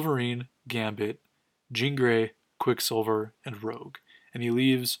Wolverine, Gambit, Jean Grey, Quicksilver, and Rogue. And he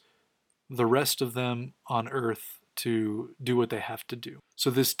leaves the rest of them on Earth to do what they have to do. So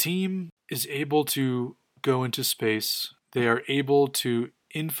this team is able to go into space. They are able to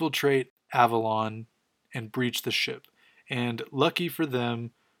infiltrate Avalon and breach the ship. And lucky for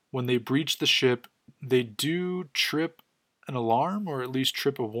them, when they breach the ship, they do trip an alarm, or at least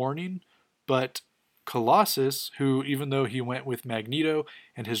trip a warning, but Colossus, who, even though he went with Magneto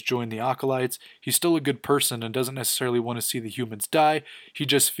and has joined the Acolytes, he's still a good person and doesn't necessarily want to see the humans die. He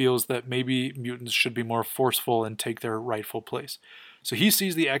just feels that maybe mutants should be more forceful and take their rightful place. So he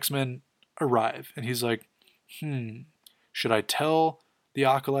sees the X-Men arrive, and he's like, should I tell the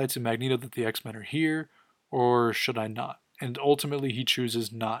Acolytes and Magneto that the X-Men are here, or should I not? And ultimately he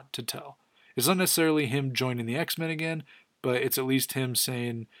chooses not to tell. It's not necessarily him joining the X-Men again, but it's at least him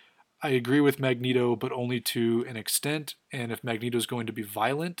saying, I agree with Magneto, but only to an extent, and if Magneto's going to be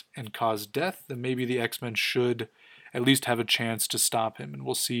violent and cause death, then maybe the X-Men should at least have a chance to stop him, and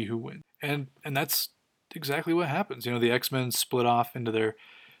we'll see who wins. And that's exactly what happens. The X-Men split off into their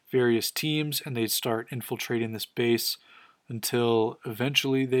various teams, and they start infiltrating this base until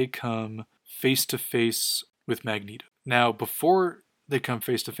eventually they come face to face with Magneto. Now, before they come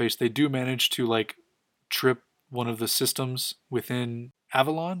face to face, they do manage to trip one of the systems within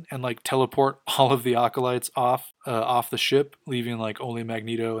Avalon and teleport all of the Acolytes off the ship, leaving only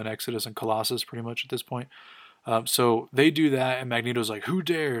Magneto and Exodus and Colossus pretty much at this point. So they do that, and Magneto's like, "Who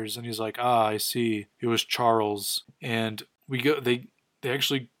dares?" And he's like, I see. It was Charles. And they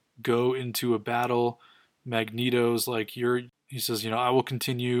actually go into a battle. Magneto's like, he says, I will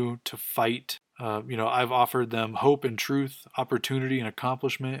continue to fight. I've offered them hope and truth, opportunity and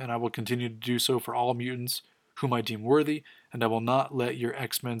accomplishment, and I will continue to do so for all mutants whom I deem worthy, and I will not let your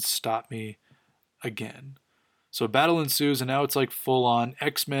X-Men stop me again. So a battle ensues, and now it's full on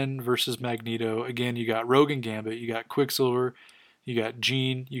X-Men versus Magneto. Again, you got Rogue and Gambit, you got Quicksilver, you got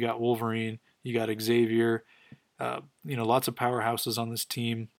Jean, you got Wolverine, you got Xavier. Lots of powerhouses on this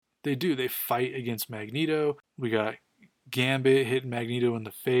team. They fight against Magneto. We got Gambit hitting Magneto in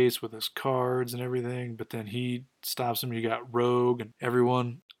the face with his cards and everything, but then he stops him. You got Rogue and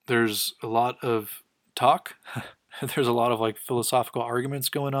everyone. There's a lot of talk. There's a lot of philosophical arguments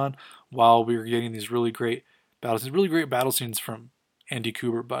going on while we were getting these really great battles. These really great battle scenes from Andy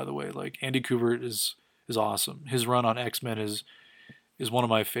Kubert, by the way. Andy Kubert is awesome. His run on X-Men is one of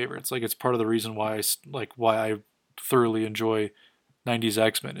my favorites. It's part of the reason why I thoroughly enjoy 90s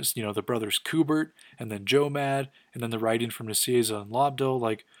X-Men is, the brothers Kubert and then Joe Mad and then the writing from Nicieza and Lobdell.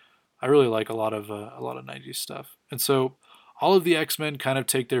 Like, I really like a lot of 90s stuff. And so all of the X-Men kind of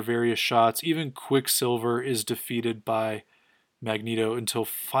take their various shots. Even Quicksilver is defeated by Magneto until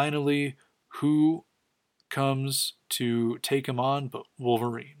finally who comes to take him on but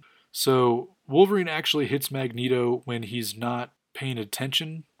Wolverine. So Wolverine actually hits Magneto when he's not paying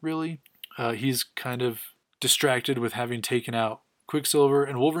attention, really. He's kind of distracted with having taken out Quicksilver,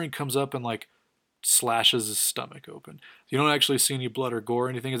 and Wolverine comes up and like slashes his stomach open. You don't actually see any blood or gore or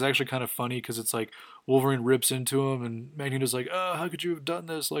anything. It's actually kind of funny because it's like Wolverine rips into him and Magneto's like, "Oh, how could you have done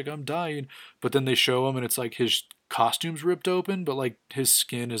this? Like, I'm dying." But then they show him and it's like his costume's ripped open, but like his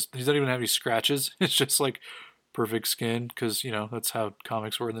skin he's not even having any scratches. It's just like perfect skin because, that's how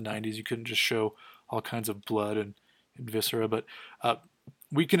comics were in the 90s. You couldn't just show all kinds of blood and viscera. But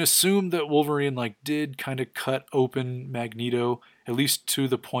we can assume that Wolverine like did kind of cut open Magneto, at least to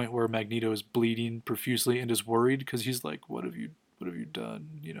the point where Magneto is bleeding profusely and is worried because he's like, what have you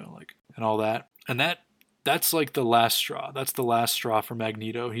done? Like, and all that. And that's like the last straw. That's the last straw for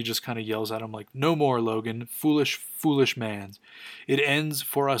Magneto. He just kind of yells at him like, "No more, Logan. Foolish, foolish mans. It ends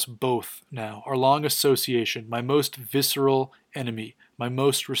for us both now. Our long association, my most visceral enemy, my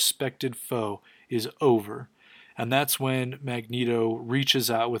most respected foe, is over." And that's when Magneto reaches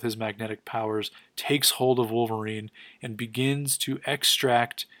out with his magnetic powers, takes hold of Wolverine, and begins to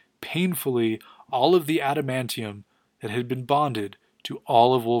extract painfully all of the adamantium that had been bonded to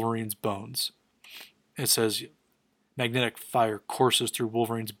all of Wolverine's bones. It says magnetic fire courses through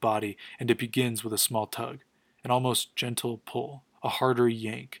Wolverine's body, and it begins with a small tug, an almost gentle pull, a harder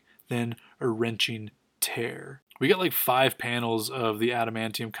yank, then a wrenching tear. We get like 5 panels of the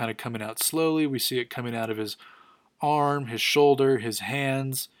adamantium kind of coming out slowly. We see it coming out of his arm, his shoulder, his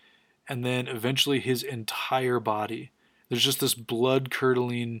hands, and then eventually his entire body. There's just this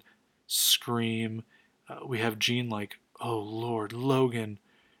blood-curdling scream. We have Jean like, "Oh Lord, Logan,"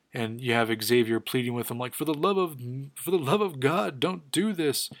 and you have Xavier pleading with him like, "For the love of God, don't do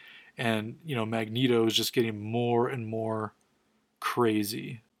this." And Magneto is just getting more and more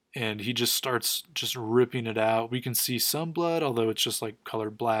crazy, and he just starts just ripping it out. We can see some blood, although it's just like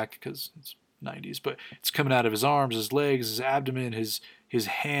colored black because it's 90s, but it's coming out of his arms, his legs, his abdomen, his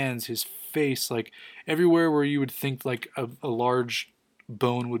hands, his face, like everywhere where you would think like a large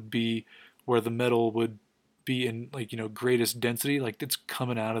bone would be, where the metal would be in like, greatest density, like it's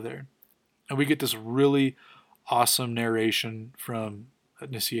coming out of there. And we get this really awesome narration from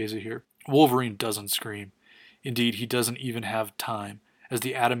Nicieza here. Wolverine doesn't scream. Indeed, he doesn't even have time, as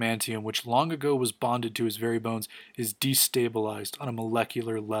the adamantium, which long ago was bonded to his very bones, is destabilized on a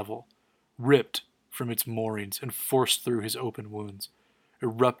molecular level, ripped from its moorings and forced through his open wounds,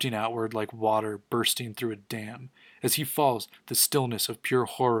 erupting outward like water bursting through a dam. As he falls, the stillness of pure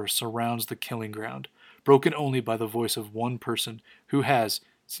horror surrounds the killing ground, broken only by the voice of one person who has,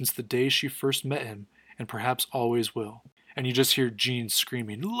 since the day she first met him, and perhaps always will. And you just hear Jean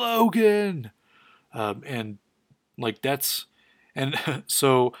screaming, "Logan!" And like that's... And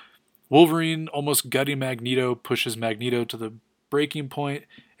so Wolverine, almost gutting Magneto, pushes Magneto to the breaking point,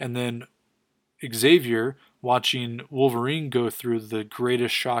 and then Xavier, watching Wolverine go through the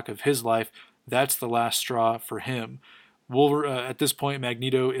greatest shock of his life, that's the last straw for him. At this point,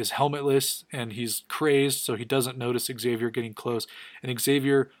 Magneto is helmetless and he's crazed, so he doesn't notice Xavier getting close. And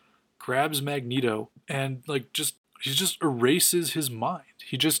Xavier grabs Magneto and he just erases his mind.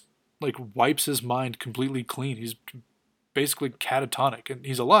 He just like wipes his mind completely clean. He's basically catatonic, and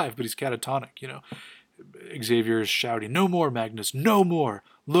he's alive, but he's catatonic. Xavier is shouting, "No more, Magnus, no more!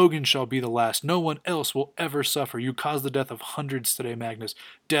 Logan shall be the last. No one else will ever suffer. You caused the death of hundreds today, Magnus.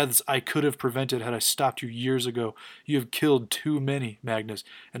 Deaths I could have prevented had I stopped you years ago. You have killed too many, Magnus,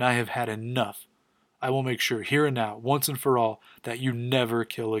 and I have had enough. I will make sure, here and now, once and for all, that you never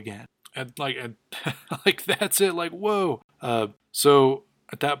kill again." And like that's it. Like, whoa. So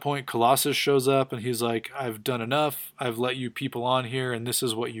at that point, Colossus shows up, and he's like, "I've done enough. I've let you people on here, and this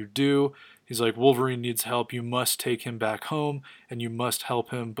is what you do." He's like, "Wolverine needs help. You must take him back home, and you must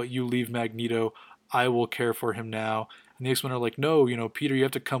help him, but you leave Magneto. I will care for him now." And the X-Men are like, "No, Peter, you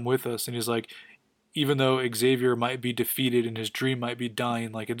have to come with us." And he's like, even though Xavier might be defeated and his dream might be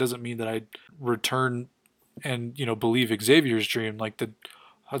dying, like, it doesn't mean that I return and, believe Xavier's dream. Like,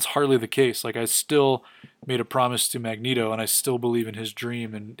 that's hardly the case. Like, I still made a promise to Magneto, and I still believe in his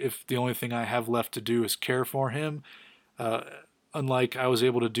dream. And if the only thing I have left to do is care for him, unlike I was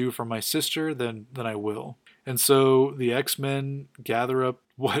able to do for my sister, then I will. And so the X-Men gather up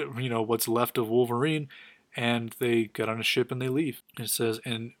what's left of Wolverine, and they get on a ship and they leave. It says,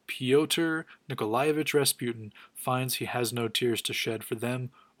 and Pyotr Nikolaevich Rasputin finds he has no tears to shed for them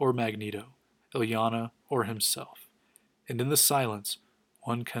or Magneto, Illyana, or himself. And in the silence,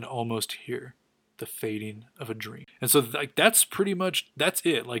 one can almost hear the fading of a dream. And so like that's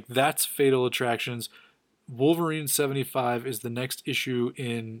it. Like that's Fatal Attractions. Wolverine 75 is the next issue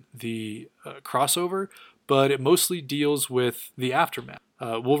in the crossover, but it mostly deals with the aftermath.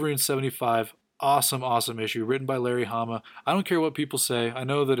 Wolverine 75, awesome issue, written by Larry Hama. I don't care what people say. I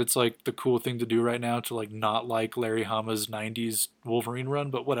know that it's like the cool thing to do right now to like not like Larry Hama's 90s Wolverine run,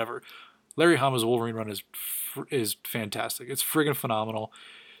 but whatever. Larry Hama's Wolverine run is fantastic. It's friggin' phenomenal.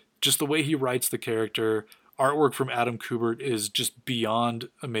 Just the way he writes the character. Artwork from Adam Kubert is just beyond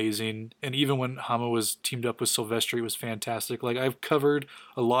amazing. And even when Hama was teamed up with Silvestri, it was fantastic. Like, I've covered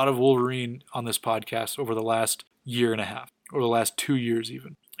a lot of Wolverine on this podcast over the last year and a half, or the last 2 years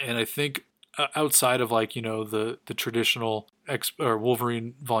even. And I think outside of like, you know, the traditional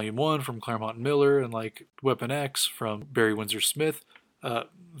Wolverine Volume 1 from Claremont and Miller and like Weapon X from Barry Windsor Smith,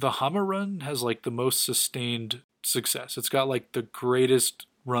 the Hama run has like the most sustained success. It's got like the greatest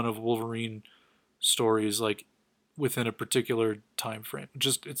run of Wolverine stories like within a particular time frame.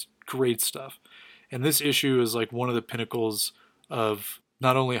 Just it's great stuff. And this issue is like one of the pinnacles of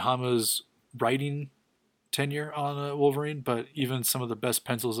not only Hama's writing tenure on Wolverine, but even some of the best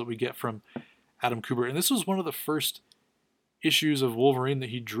pencils that we get from Adam Kubert. And this was one of the first issues of Wolverine that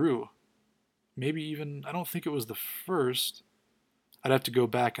he drew. Maybe even, I don't think it was the first. I'd have to go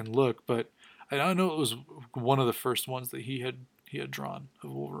back and look, but I know it was one of the first ones that he had drawn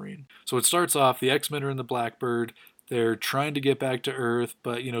of Wolverine. So it starts off, the X-Men are in the Blackbird. They're trying to get back to Earth,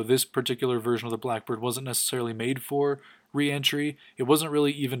 but you know, this particular version of the Blackbird wasn't necessarily made for re-entry. It wasn't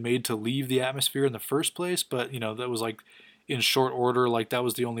really even made to leave the atmosphere in the first place, but you know, that was like in short order, like that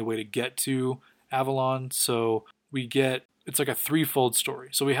was the only way to get to Avalon. So we get, it's like a threefold story.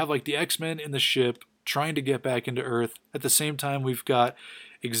 So we have like the X-Men in the ship trying to get back into Earth. At the same time, we've got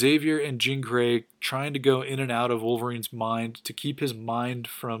Xavier and Jean Grey trying to go in and out of Wolverine's mind to keep his mind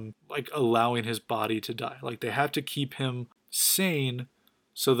from like allowing his body to die. Like they have to keep him sane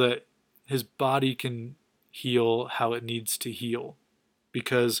so that his body can heal how it needs to heal,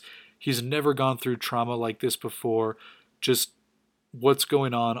 because he's never gone through trauma like this before. Just what's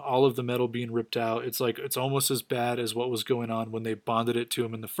going on, all of the metal being ripped out. It's like, it's almost as bad as what was going on when they bonded it to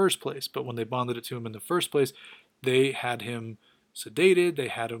him in the first place. But when they bonded it to him in the first place, they had him sedated, they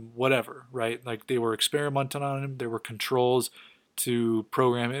had him whatever, right? Like they were experimenting on him. There were controls to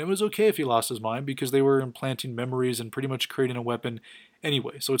program it. And it was okay if he lost his mind because they were implanting memories and pretty much creating a weapon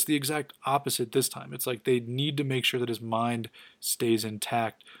anyway. So it's the exact opposite this time. It's like they need to make sure that his mind stays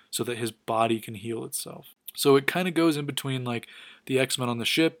intact so that his body can heal itself. So it kind of goes in between like the X-Men on the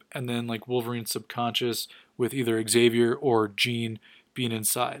ship and then like Wolverine's subconscious with either Xavier or Jean being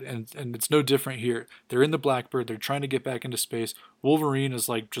inside. And it's no different here. They're in the Blackbird. They're trying to get back into space. Wolverine is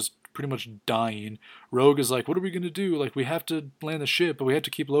like just pretty much dying. Rogue is like, what are we going to do? Like, we have to land the ship, but we have to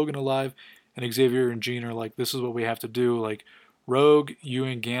keep Logan alive. And Xavier and Jean are like, this is what we have to do. Like, Rogue, you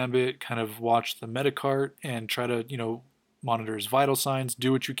and Gambit kind of watch the Metacart and try to, you know, monitor his vital signs,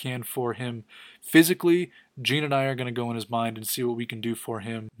 do what you can for him physically. Jean and I are going to go in his mind and see what we can do for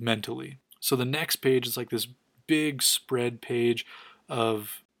him mentally. So the next page is like this big spread page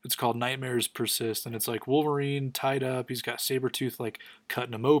of, it's called Nightmares Persist, and it's like Wolverine tied up. He's got Sabretooth like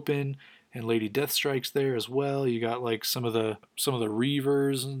cutting him open, and Lady Deathstrike's there as well. You got like some of the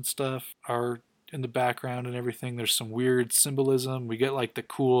Reavers and stuff are in the background and everything. There's some weird symbolism. We get like the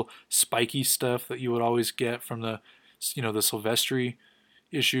cool spiky stuff that you would always get from the, you know, the Silvestri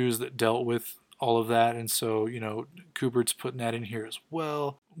issues that dealt with all of that. And so, you know, Kubert's putting that in here as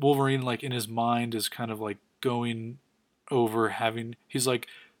well. Wolverine, like in his mind, is kind of like going over he's like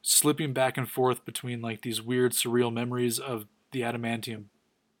slipping back and forth between like these weird surreal memories of the adamantium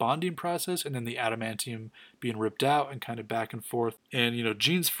bonding process and then the adamantium being ripped out and kind of back and forth. And, you know,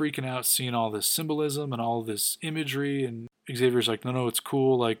 Jean's freaking out seeing all this symbolism and all this imagery, and Xavier's like, no, it's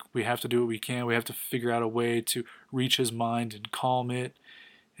cool. Like, we have to do what we can. We have to figure out a way to reach his mind and calm it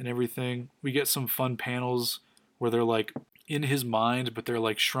and everything. We get some fun panels where they're like in his mind, but they're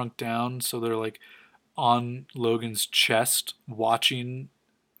like shrunk down. So they're like on Logan's chest watching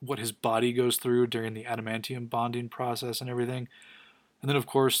what his body goes through during the adamantium bonding process and everything. And then, of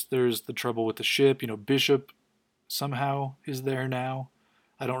course, there's the trouble with the ship. You know, Bishop somehow is there now.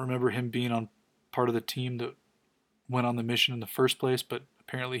 I don't remember him being on part of the team that went on the mission in the first place, but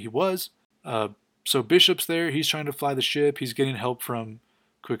apparently he was. So Bishop's there. He's trying to fly the ship. He's getting help from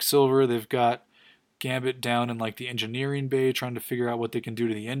Quicksilver. They've got Gambit down in like the engineering bay trying to figure out what they can do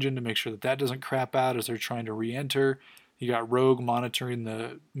to the engine to make sure that that doesn't crap out as they're trying to re-enter. You got Rogue monitoring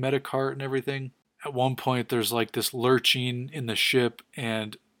the metacart and everything. At one point there's like this lurching in the ship,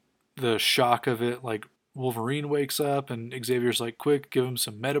 and the shock of it, like Wolverine wakes up and Xavier's like, quick, give him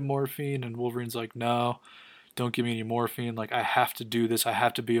some metamorphine, and Wolverine's like, no, don't give me any morphine, like I have to do this, I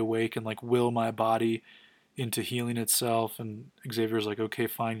have to be awake and like will my body into healing itself. And Xavier's like, okay,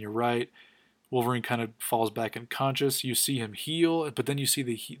 fine, you're right. Wolverine kind of falls back unconscious. You see him heal, but then you see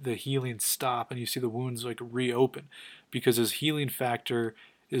the healing stop, and you see the wounds like reopen because his healing factor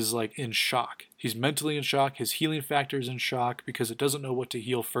is like in shock. He's mentally in shock. His healing factor is in shock because it doesn't know what to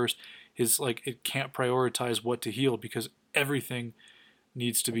heal first. His like it can't prioritize what to heal because everything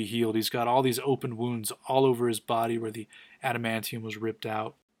needs to be healed. He's got all these open wounds all over his body where the adamantium was ripped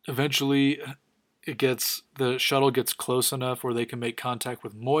out. Eventually, the shuttle gets close enough where they can make contact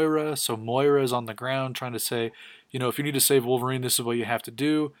with Moira. So Moira is on the ground trying to say, if you need to save Wolverine, this is what you have to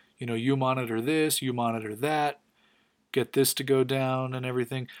do. You monitor this, you monitor that, get this to go down and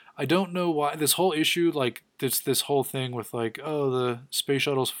everything. I don't know why this whole issue, like this whole thing with like, oh, the space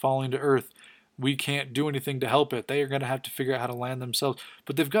shuttle's falling to Earth. We can't do anything to help it. They are going to have to figure out how to land themselves.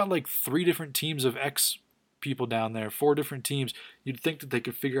 But they've got like 3 different teams of X people down there, 4 different teams. You'd think that they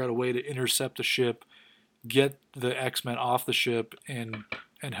could figure out a way to intercept the ship, get the X-Men off the ship, and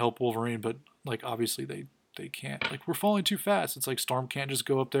help Wolverine, but like obviously they can't. Like, we're falling too fast. It's like Storm can't just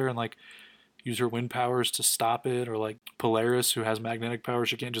go up there and like use her wind powers to stop it, or like Polaris, who has magnetic powers,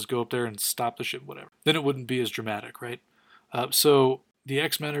 she can't just go up there and stop the ship, whatever. Then it wouldn't be as dramatic, right? So the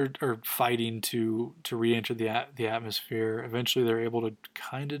X-Men are fighting to re-enter the atmosphere. Eventually they're able to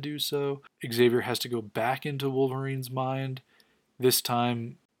kind of do so. Xavier has to go back into Wolverine's mind, this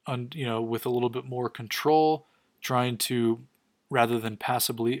time with a little bit more control, trying to, rather than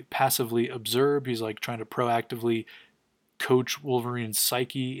passively observe, he's like trying to proactively coach Wolverine's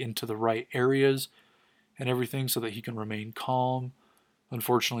psyche into the right areas and everything so that he can remain calm.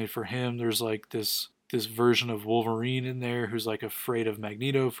 Unfortunately for him, there's like this version of Wolverine in there who's like afraid of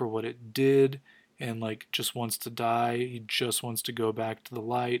Magneto for what it did, and like just wants to die. He just wants to go back to the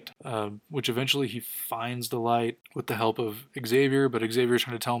light, which eventually he finds the light with the help of Xavier, but Xavier's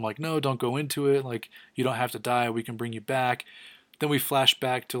trying to tell him like, no, don't go into it, like you don't have to die, we can bring you back. Then we flash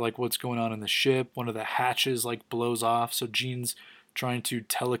back to like what's going on in the ship. One of the hatches like blows off, so Jean's trying to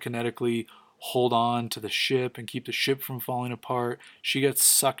telekinetically hold on to the ship and keep the ship from falling apart. She gets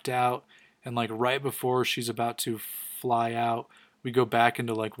sucked out, and like right before she's about to fly out, we go back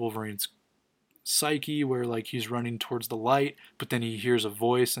into like Wolverine's psyche where like he's running towards the light, but then he hears a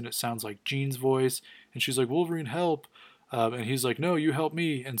voice and it sounds like Jean's voice, and she's like, Wolverine, help. And he's like, no, you help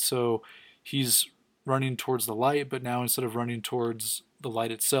me. And so he's running towards the light, but now instead of running towards the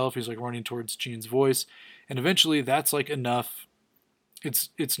light itself, he's like running towards Jean's voice. And eventually that's like enough.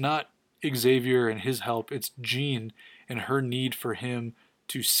 It's not Xavier and his help, it's Jean and her need for him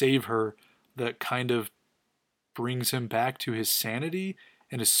to save her that kind of brings him back to his sanity.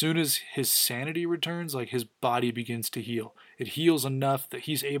 And as soon as his sanity returns, like his body begins to heal. It heals enough that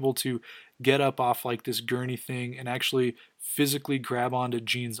he's able to get up off like this gurney thing and actually physically grab onto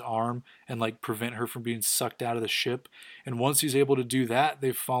Jean's arm and like prevent her from being sucked out of the ship. And once he's able to do that,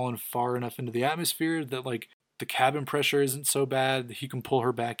 they've fallen far enough into the atmosphere that like the cabin pressure isn't so bad that he can pull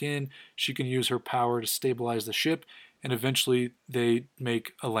her back in. She can use her power to stabilize the ship, and eventually they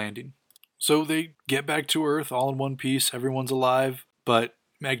make a landing. So they get back to Earth all in one piece. Everyone's alive, but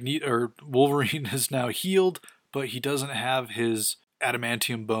Wolverine is now healed, but he doesn't have his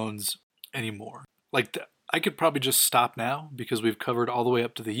adamantium bones anymore. I could probably just stop now because we've covered all the way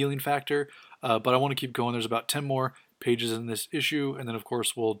up to the healing factor, but I want to keep going. There's about 10 more pages in this issue, and then of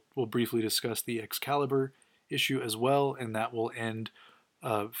course we'll briefly discuss the Excalibur issue as well, and that will end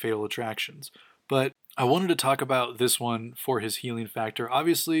Fatal Attractions. But I wanted to talk about this one for his healing factor.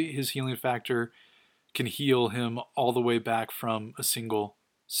 Obviously, his healing factor can heal him all the way back from a single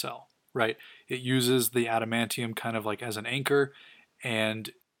cell, right? It uses the adamantium kind of like as an anchor,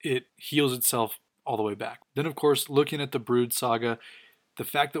 and it heals itself all the way back. Then, of course, looking at the Brood saga, the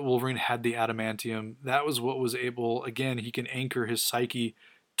fact that Wolverine had the adamantium, that was what was able, again, he can anchor his psyche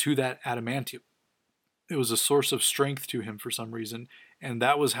to that adamantium. It was a source of strength to him for some reason, and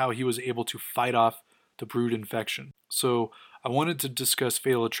that was how he was able to fight off the Brood infection. So I wanted to discuss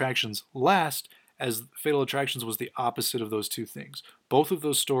Fatal Attractions last, as Fatal Attractions was the opposite of those two things. Both of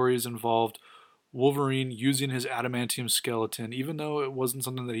those stories involved Wolverine using his adamantium skeleton, even though it wasn't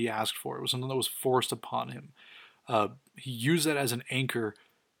something that he asked for. It was something that was forced upon him. He used that as an anchor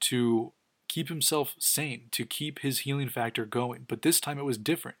to keep himself sane, to keep his healing factor going. But this time it was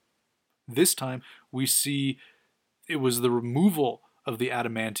different. This time we see it was the removal of the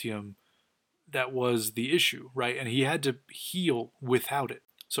adamantium that was the issue, right? And he had to heal without it.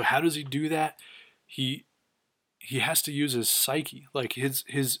 So how does he do that? He has to use his psyche, like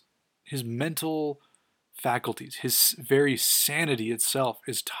his mental faculties, his very sanity itself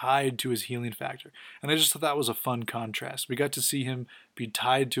is tied to his healing factor. And I just thought that was a fun contrast. We got to see him be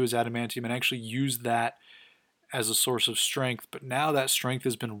tied to his adamantium and actually use that as a source of strength, but now that strength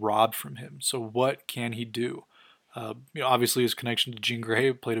has been robbed from him. So what can he do? Obviously his connection to Jean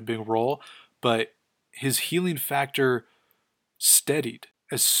Grey played a big role, but his healing factor steadied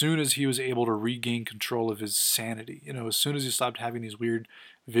as soon as he was able to regain control of his sanity. As soon as he stopped having these weird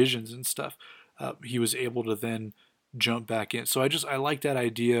visions and stuff, he was able to then jump back in. So I like that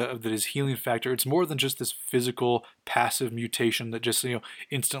idea of that his healing factor, it's more than just this physical passive mutation that just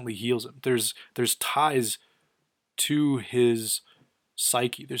instantly heals him. There's ties to his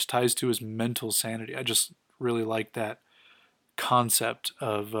psyche. There's ties to his mental sanity. I just really like that concept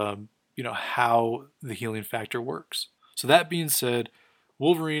of how the healing factor works. So that being said,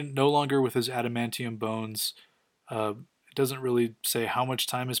 Wolverine no longer with his adamantium bones. It doesn't really say how much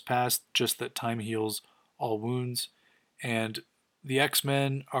time has passed, just that time heals all wounds. And the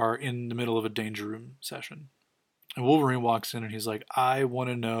X-Men are in the middle of a Danger Room session. And Wolverine walks in and he's like, I want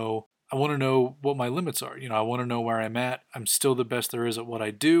to know what my limits are. I want to know where I'm at. I'm still the best there is at what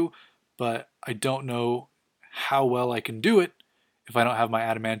I do, but I don't know how well I can do it if I don't have my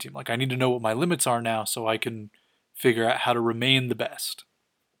adamantium. Like, I need to know what my limits are now so I can figure out how to remain the best.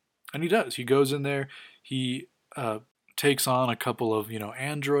 And he does. He goes in there, he takes on a couple of,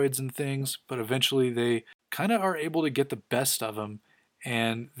 androids and things, but eventually they kind of are able to get the best of him,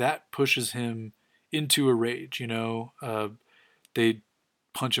 and that pushes him into a rage. They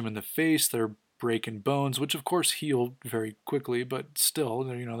punch him in the face, they're breaking bones, which of course heal very quickly, but still,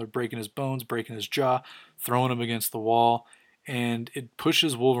 they're breaking his bones, breaking his jaw, throwing him against the wall, and it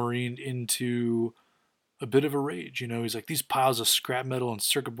pushes Wolverine into a bit of a rage. He's like, these piles of scrap metal and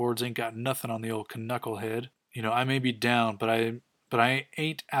circuit boards ain't got nothing on the old knucklehead. I may be down, but I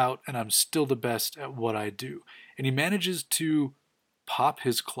ain't out, and I'm still the best at what I do. And he manages to pop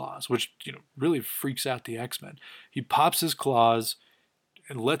his claws, which really freaks out the X-Men. He pops his claws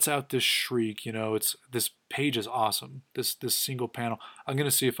and lets out this shriek. This page is awesome. This single panel. I'm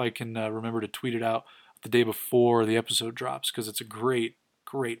gonna see if I can remember to tweet it out the day before the episode drops, because it's a great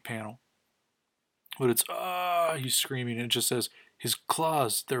panel. But it's he's screaming, and it just says his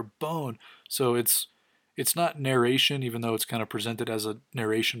claws, they're bone. So it's not narration, even though it's kind of presented as a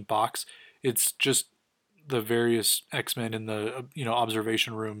narration box. It's just the various X-Men in the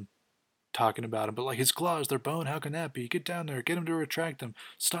observation room talking about him. But like, his claws, they're bone. How can that be? Get down there, get him to retract them,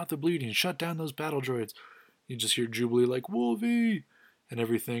 stop the bleeding, shut down those battle droids. You just hear Jubilee like, Wolvie, and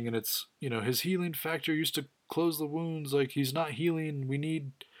everything. And it's his healing factor used to close the wounds. Like, he's not healing. We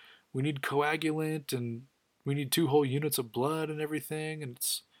need coagulant, and we need 2 whole units of blood and everything, and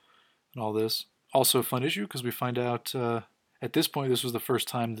all this. Also a fun issue, because we find out at this point this was the first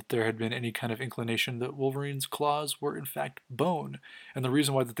time that there had been any kind of inclination that Wolverine's claws were in fact bone. And the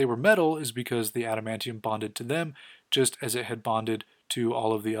reason why that they were metal is because the adamantium bonded to them, just as it had bonded to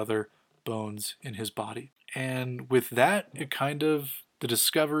all of the other bones in his body. And with that, the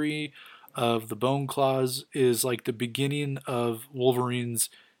discovery of the bone claws is like the beginning of Wolverine's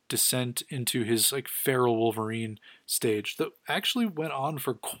descent into his like feral Wolverine stage that actually went on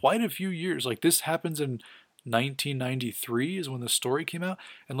for quite a few years. Like, this happens in 1993 is when the story came out,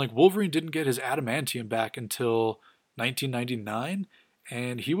 and like, Wolverine didn't get his adamantium back until 1999,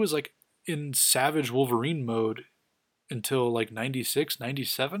 and he was like in Savage Wolverine mode until like 96,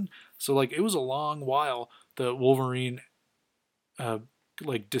 97. So like, it was a long while that Wolverine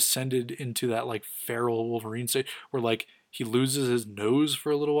like descended into that like feral Wolverine state where like he loses his nose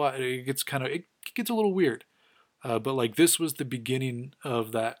for a little while. It gets a little weird. But like, this was the beginning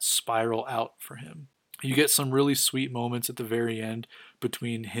of that spiral out for him. You get some really sweet moments at the very end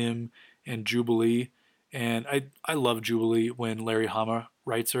between him and Jubilee. And I love Jubilee when Larry Hama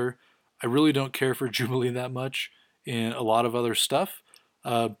writes her. I really don't care for Jubilee that much in a lot of other stuff.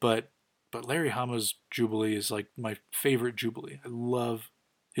 But Larry Hama's Jubilee is like my favorite Jubilee. I love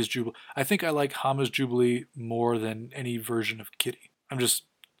his Jubilee. I think I like Hama's Jubilee more than any version of Kitty. I'm just,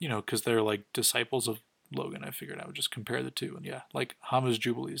 because they're like disciples of Logan, I figured I would just compare the two. And yeah, like, Hama's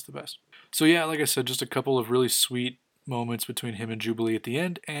Jubilee is the best. So yeah, like I said, just a couple of really sweet moments between him and Jubilee at the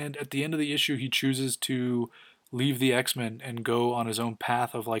end. And at the end of the issue, he chooses to leave the X-Men and go on his own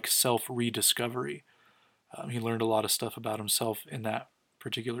path of like self-rediscovery. He learned a lot of stuff about himself in that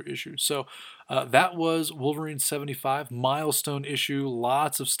particular issue. So that was Wolverine 75, milestone issue.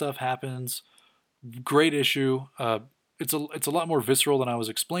 Lots of stuff happens. Great issue. It's a lot more visceral than I was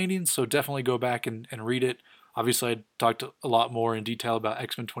explaining, so definitely go back and read it. Obviously, I talked a lot more in detail about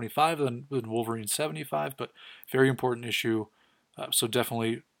X-Men 25 than Wolverine 75, but very important issue. So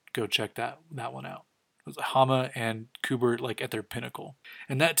definitely go check that one out. Hama and Kubert like at their pinnacle.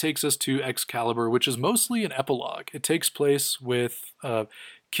 And that takes us to Excalibur, which is mostly an epilogue. It takes place with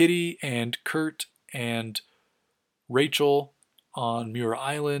Kitty and Kurt and Rachel on Muir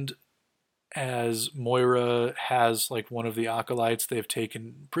Island as Moira has like one of the acolytes they've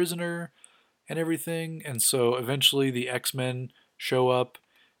taken prisoner and everything. And so eventually the X-Men show up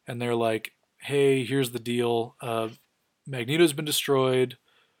and they're like, hey, here's the deal. Magneto's been destroyed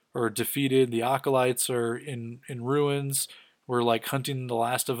or defeated. The acolytes are in ruins. We're like hunting the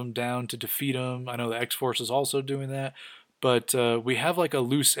last of them down to defeat them. I know the X-Force is also doing that, but we have like a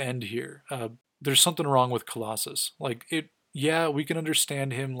loose end here. There's something wrong with Colossus. Like it, yeah, we can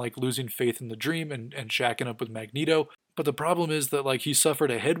understand him like losing faith in the dream and shacking up with Magneto. But the problem is that like he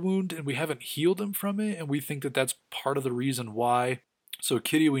suffered a head wound and we haven't healed him from it, and we think that that's part of the reason why. So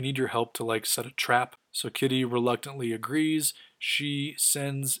Kitty, we need your help to like set a trap. So Kitty reluctantly agrees. She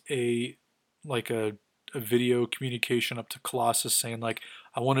sends a video communication up to Colossus saying like,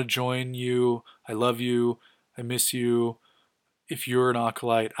 I want to join you. I love you. I miss you. If you're an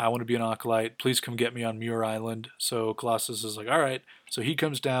acolyte, I want to be an acolyte. Please come get me on Muir Island. So Colossus is like, all right. So he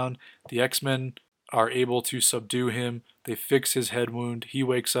comes down. The X-Men are able to subdue him. They fix his head wound. He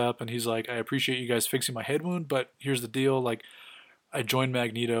wakes up and he's like, I appreciate you guys fixing my head wound, but here's the deal. Like, I joined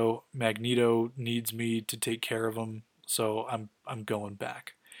Magneto. Magneto needs me to take care of him, so I'm going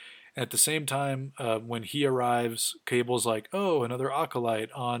back. And at the same time, when he arrives, Cable's like, oh, another acolyte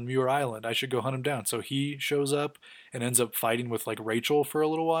on Muir Island. I should go hunt him down. So he shows up and ends up fighting with like Rachel for a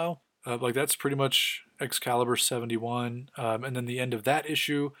little while. Like that's pretty much Excalibur 71. And then the end of that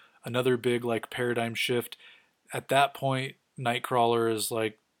issue, another big like paradigm shift. At that point, Nightcrawler is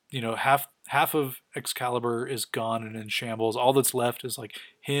like, half of Excalibur is gone and in shambles. All that's left is like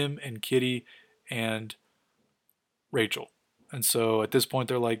him and Kitty and Rachel. And so at this point,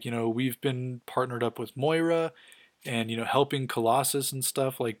 they're like, we've been partnered up with Moira and, helping Colossus and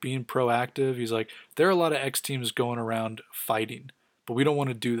stuff, like being proactive. He's like, there are a lot of X teams going around fighting, but we don't want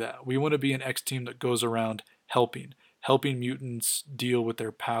to do that. We want to be an X team that goes around helping mutants deal with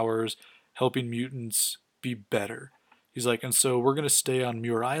their powers, helping mutants be better. He's like, and so we're going to stay on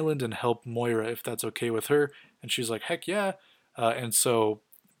Muir Island and help Moira if that's okay with her. And she's like, heck yeah. And so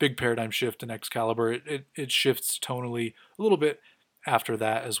big paradigm shift in Excalibur. It shifts tonally a little bit after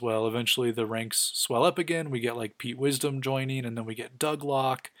that as well. Eventually the ranks swell up again. We get like Pete Wisdom joining, and then we get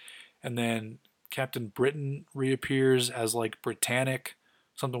Douglock, and then Captain Britain reappears as like Britannic,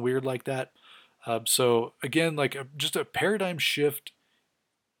 something weird like that. So again, like just a paradigm shift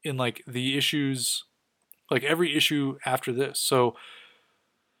in like the issues, like every issue after this. So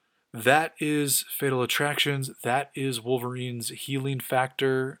that is Fatal Attractions. That is Wolverine's healing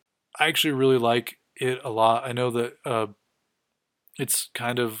factor. I actually really like it a lot. I know that it's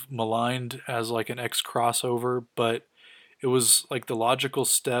kind of maligned as like an X crossover, but it was like the logical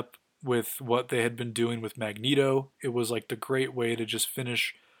step with what they had been doing with Magneto. It was like the great way to just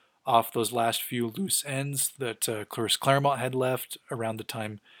finish off those last few loose ends that Chris Claremont had left around the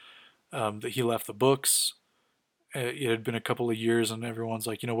time that he left the books. It had been a couple of years and everyone's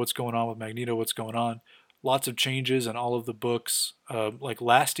like, what's going on with Magneto? What's going on? Lots of changes in all of the books, like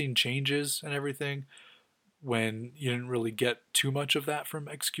lasting changes and everything, when you didn't really get too much of that from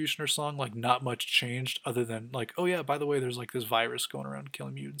Executioner Song. Like not much changed other than like, oh yeah, by the way, there's like this virus going around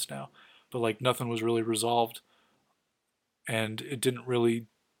killing mutants now. But like nothing was really resolved, and it didn't really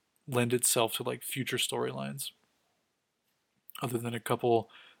lend itself to like future storylines other than a couple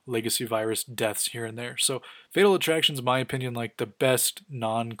legacy virus deaths here and there. So Fatal Attractions, in my opinion, like the best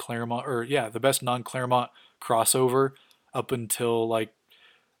non-Claremont, the best non-Claremont crossover up until like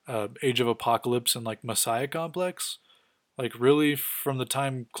Age of Apocalypse and like Messiah Complex. Like really from the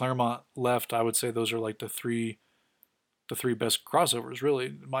time Claremont left, I would say those are like the three best crossovers, really,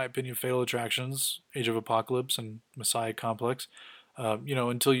 in my opinion. Fatal Attractions, Age of Apocalypse, and Messiah Complex.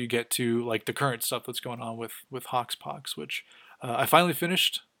 Until you get to like the current stuff that's going on with Hoxpox, which I finally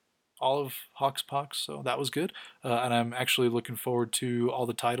finished all of Hoxpox, so that was good. And I'm actually looking forward to all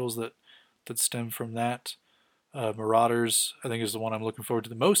the titles that stem from that. Marauders, I think, is the one I'm looking forward to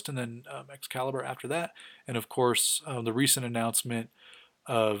the most, and then Excalibur after that. And of course, the recent announcement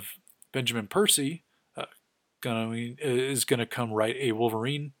of Benjamin Percy is going to come write a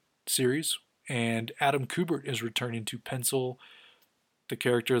Wolverine series, and Adam Kubert is returning to pencil the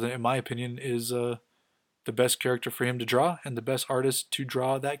character that, in my opinion, is the best character for him to draw and the best artist to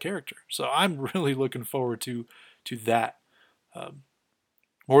draw that character. So I'm really looking forward to that.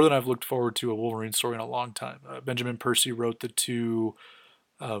 More than I've looked forward to a Wolverine story in a long time. Benjamin Percy wrote the two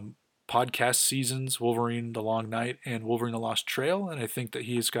podcast seasons, Wolverine The Long Night and Wolverine The Lost Trail, and I think that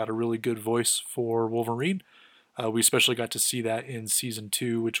he's got a really good voice for Wolverine. We especially got to see that in season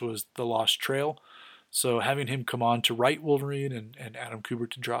 2, which was The Lost Trail. So having him come on to write Wolverine and Adam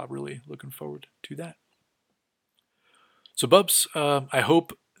Kubert to draw, really looking forward to that. So Bubs, I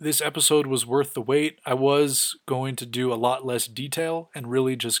hope this episode was worth the wait. I was going to do a lot less detail and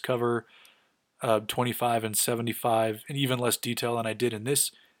really just cover 25 and 75 and even less detail than I did in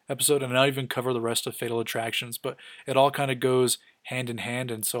this episode, and not even cover the rest of Fatal Attractions, but it all kind of goes hand in hand,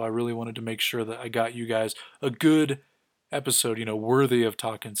 and so I really wanted to make sure that I got you guys a good episode, worthy of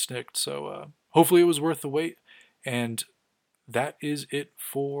Talkin' Snikt. So hopefully it was worth the wait, and that is it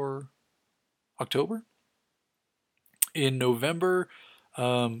for October. In November,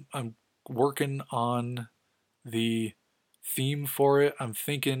 I'm working on the theme for it. I'm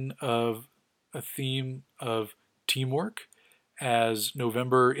thinking of a theme of teamwork, as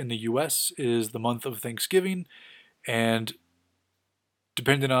November in the US is the month of Thanksgiving, and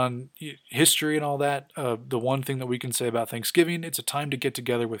depending on history and all that, the one thing that we can say about Thanksgiving, it's a time to get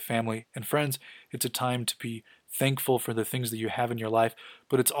together with family and friends. It's a time to be thankful for the things that you have in your life,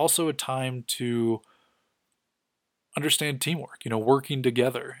 but it's also a time to understand teamwork, working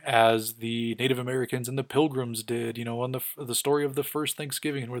together as the Native Americans and the Pilgrims did, on the story of the first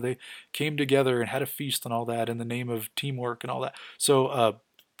Thanksgiving, where they came together and had a feast and all that in the name of teamwork and all that. So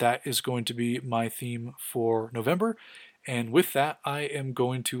that is going to be my theme for November. And with that, I am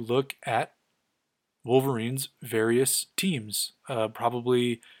going to look at Wolverine's various teams,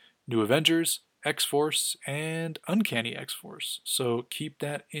 probably New Avengers, X-Force, and Uncanny X-Force. So keep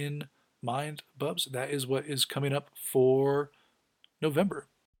that in mind, Bubs. That is what is coming up for November.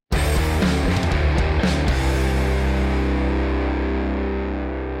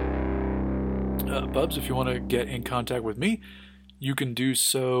 Bubs, if you want to get in contact with me, you can do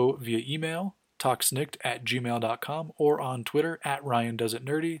so via email, talksnikt@gmail.com, or on Twitter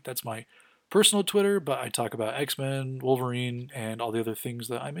 @RyanDoesItNerdy. That's my personal Twitter, but I talk about X-Men, Wolverine, and all the other things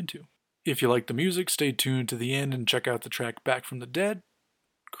that I'm into. If you like the music, stay tuned to the end and check out the track Back from the Dead,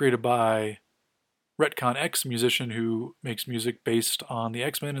 created by Retcon X, musician who makes music based on the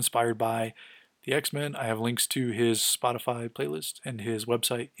X-Men, inspired by the X-Men. I have links to his Spotify playlist and his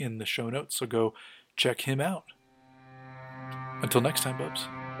website in the show notes, so go check him out. Until next time,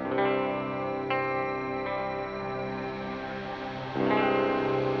 Bubs.